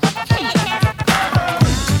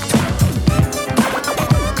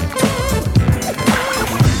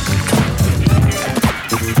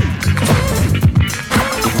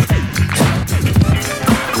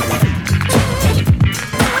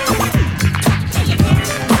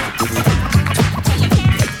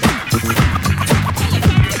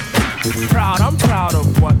 I'm proud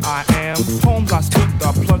of what I am. Poems I speak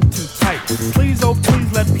are plugged too tight. Please, oh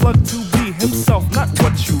please, let plug 2 be himself, not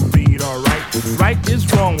what you read, alright? Right is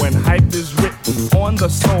wrong when hype is written on the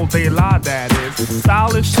soul, they lie, that is.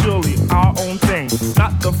 Style is surely our own thing,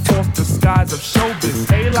 not the false disguise of showbiz.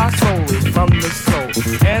 They lie solely from the soul,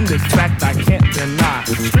 and this fact I can't deny.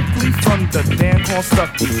 Strictly from the Dan Hall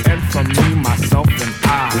Stucky, and from me, myself, and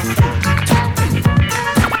I.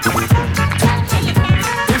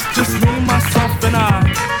 It's just me, myself, and I.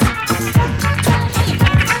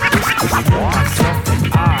 It's just me, myself, and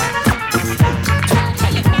I.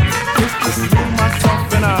 It's just me,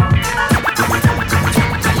 myself, and I.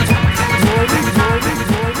 Glory, glory,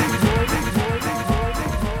 glory,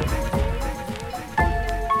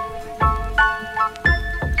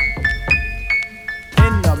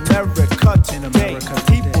 In America today,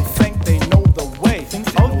 people think they know the way.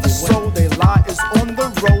 Of the soul, they lie is on the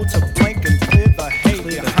road to blank and clear the hate.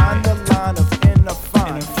 Behind the line of inner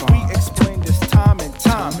fine, we explain this time and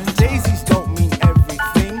time. Daisies don't mean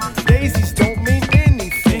everything. Daisies don't mean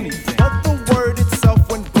anything. But the word itself,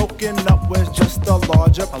 when broken up, was just a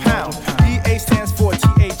larger pound. DA stands for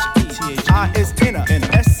THE. I is inner,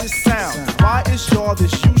 S is sound. Y is sure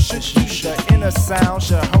this you should be. The inner sound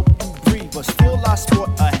should help you breathe, but still I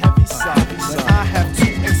sport a heavy side. But I have to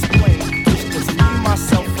explain, it's just me,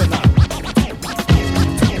 myself, and I.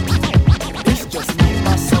 It's just me,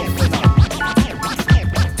 myself, and I.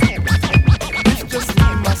 It's just me,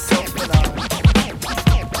 myself.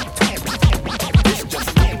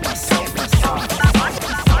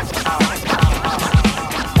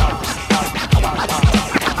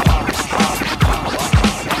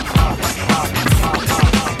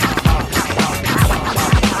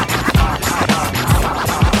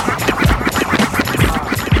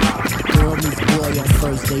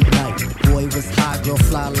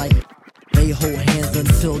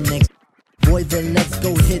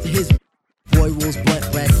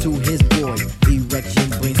 butt rags to his boys. Erection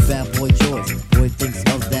brings bad boy joys. Boy thinks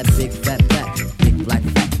of that big fat back. Big black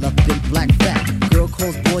fat, nothing black fat. Girl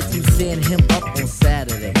calls boy to send him up on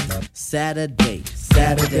Saturday. Saturday,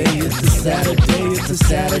 Saturday, it's a Saturday, it's a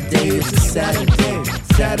Saturday, it's a Saturday.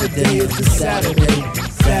 Saturday, it's a Saturday.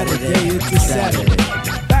 Saturday, it's a Saturday.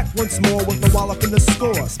 Back once more with the wallop in the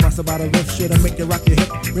score. Smash about a riff shit and make you rock your hip.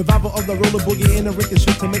 Revival of the roller boogie in a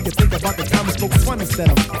ricochet to make you think about the time we spoke fun instead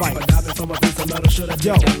of fight.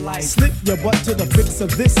 Yo, slip your butt to the fix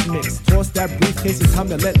of this mix. Toss that briefcase, it's time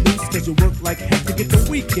to let loose. Cause you work like heck to get the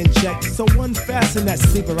weekend check. So unfasten that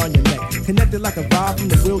sleeper on your neck. Connected like a vibe from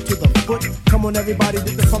the wheel to the foot. Come on everybody,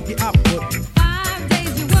 get the funky output. 5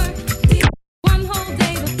 days you work, 1 whole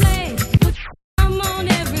day to play. Come on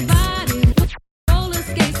everybody, roller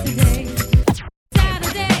skates today.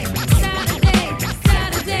 Saturday, Saturday,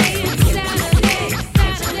 Saturday, it's Saturday.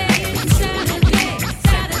 Saturday, it's Saturday.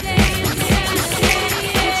 Saturday, it's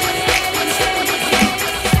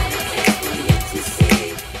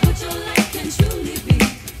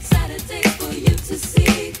Saturday for you to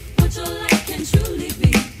see what your life can truly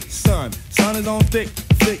be. Sun is on thick.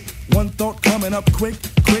 One thought coming up quick.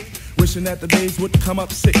 Wishing that the days would come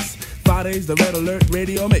up 6. Fridays, the red alert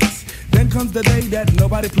radio mix. Then comes the day that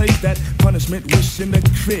nobody plays that punishment wish in the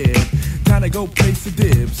crib. Time to go place the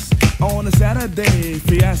dibs. On a Saturday,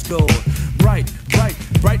 fiasco. Bright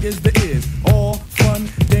is the is. All fun,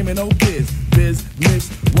 game and no biz. Business,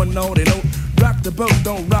 one note and note. Rock the boat,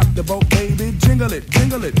 don't rock the boat, baby. Jingle it,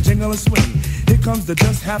 jingle and swing. Here comes the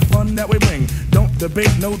just have fun that we bring. Don't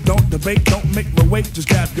debate, no, don't debate. Don't make me wait, just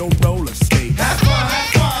grab your roller skate. Have fun,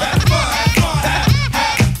 have fun, have fun,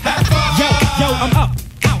 have fun. Yo, I'm up,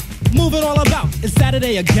 out, moving all about. It's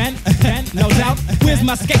Saturday again, no doubt. Where's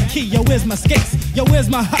my skate key? Yo, where's my skates? Yo, where's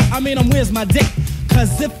my where's my dick?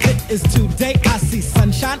 Cause if it is today, I see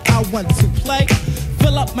sunshine, I want to play.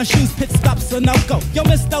 Fill up my shoes, pit stops, or no go. Yo,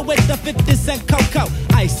 mister with the 50-cent cocoa.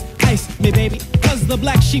 Ice me, baby. Cause the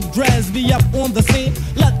black sheep dress me up on the scene.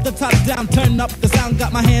 Let the top down, turn up the sound.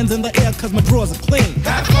 Got my hands in the air cause my drawers are clean.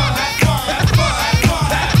 Have fun, have fun, have fun,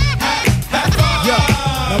 have fun. Yo,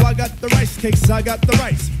 now I got the rice cakes, I got the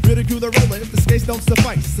rice. Ridicule the roller if the skates don't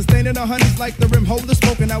suffice. Sustaining the honeys like the rim holder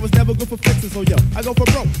smoking. I was never good for fixing, so yo, I go for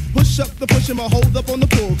broke. Push up the push 'em or hold up on the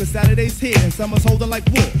pool. Cause Saturday's here and summer's holding like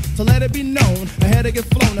wool. So let it be known, I had to get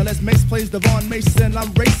flown. Now let's Mace plays Devon Mason.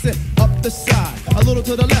 I'm racing up the side, a little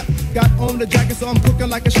to the left. Got on the jacket so I'm cooking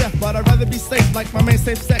like a chef. But I'd rather be safe like my man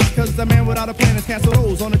safe sex. Cause the man without a plan is cancel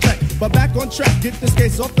those on the check. But back on track, get the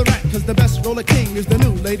skates off the rack. Cause the best roller king is the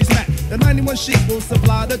new ladies Mac. The 91 sheep will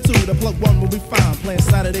supply the 2. The plug 1 will be fine, playing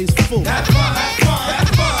Saturdays for full. Have fun, have fun, have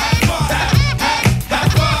fun,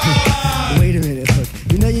 have fun. Wait a minute, look.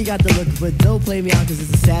 You know you got the look, but don't play me out cause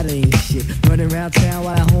it's a Saturday and shit. Running around town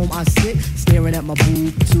while at home I sit, staring at my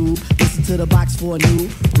boob tube. Listen to the box for a new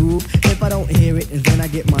groove. If I don't hear it, and then I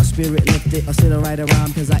get my spirit lifted. I sit right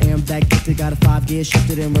around cause I am that gifted. Got a 5 gear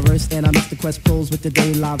shifted in reverse, and I mix the Quest Pros with the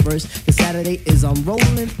day live verse. Cause Saturday is I'm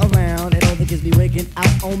rolling around, and all the kids be waking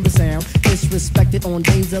out on the sound. Disrespected on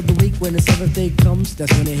days of the week. When the 7th day comes,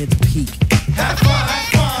 that's when it hits peak. Have fun, have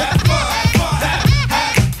fun, have fun,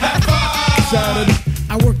 have fun. Saturday,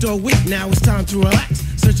 I worked all week, now it's time to relax.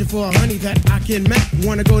 Searching for a honey that I can match.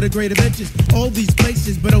 Wanna go to great adventures, all these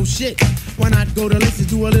places, but oh shit. Why not go to laces,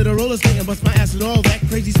 do a little roller skate and bust my ass with all that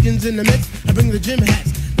crazy skins in the mix? I bring the gym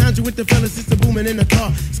hats, lounging with the fellas, it's a booming in the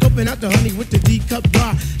car. Scoping out the honey with the D-cup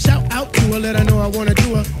bar. Shout out to her, let her know I wanna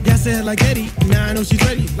do her. Gas her head like Eddie, now I know she's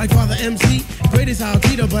ready. Like Father MC, greatest I'll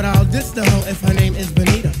treat her, but I'll diss the hoe if her name is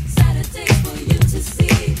Benita. Saturday for you to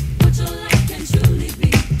see what your life can truly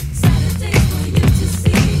be. Saturday for you to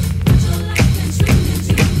see what your life can truly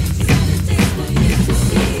be. Saturday for you to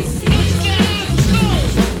see what your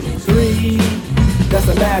life can truly be. 3, that's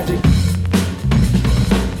a magic.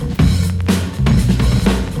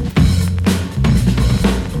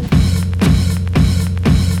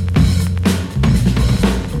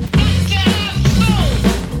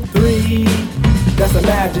 That's a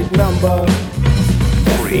magic number.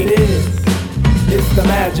 Yes, it is. It's the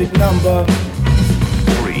magic number.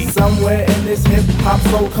 Somewhere in this hip-hop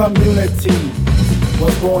soul community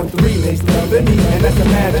was born 3 Mace Loving me, and that's a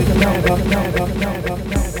magic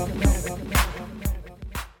number.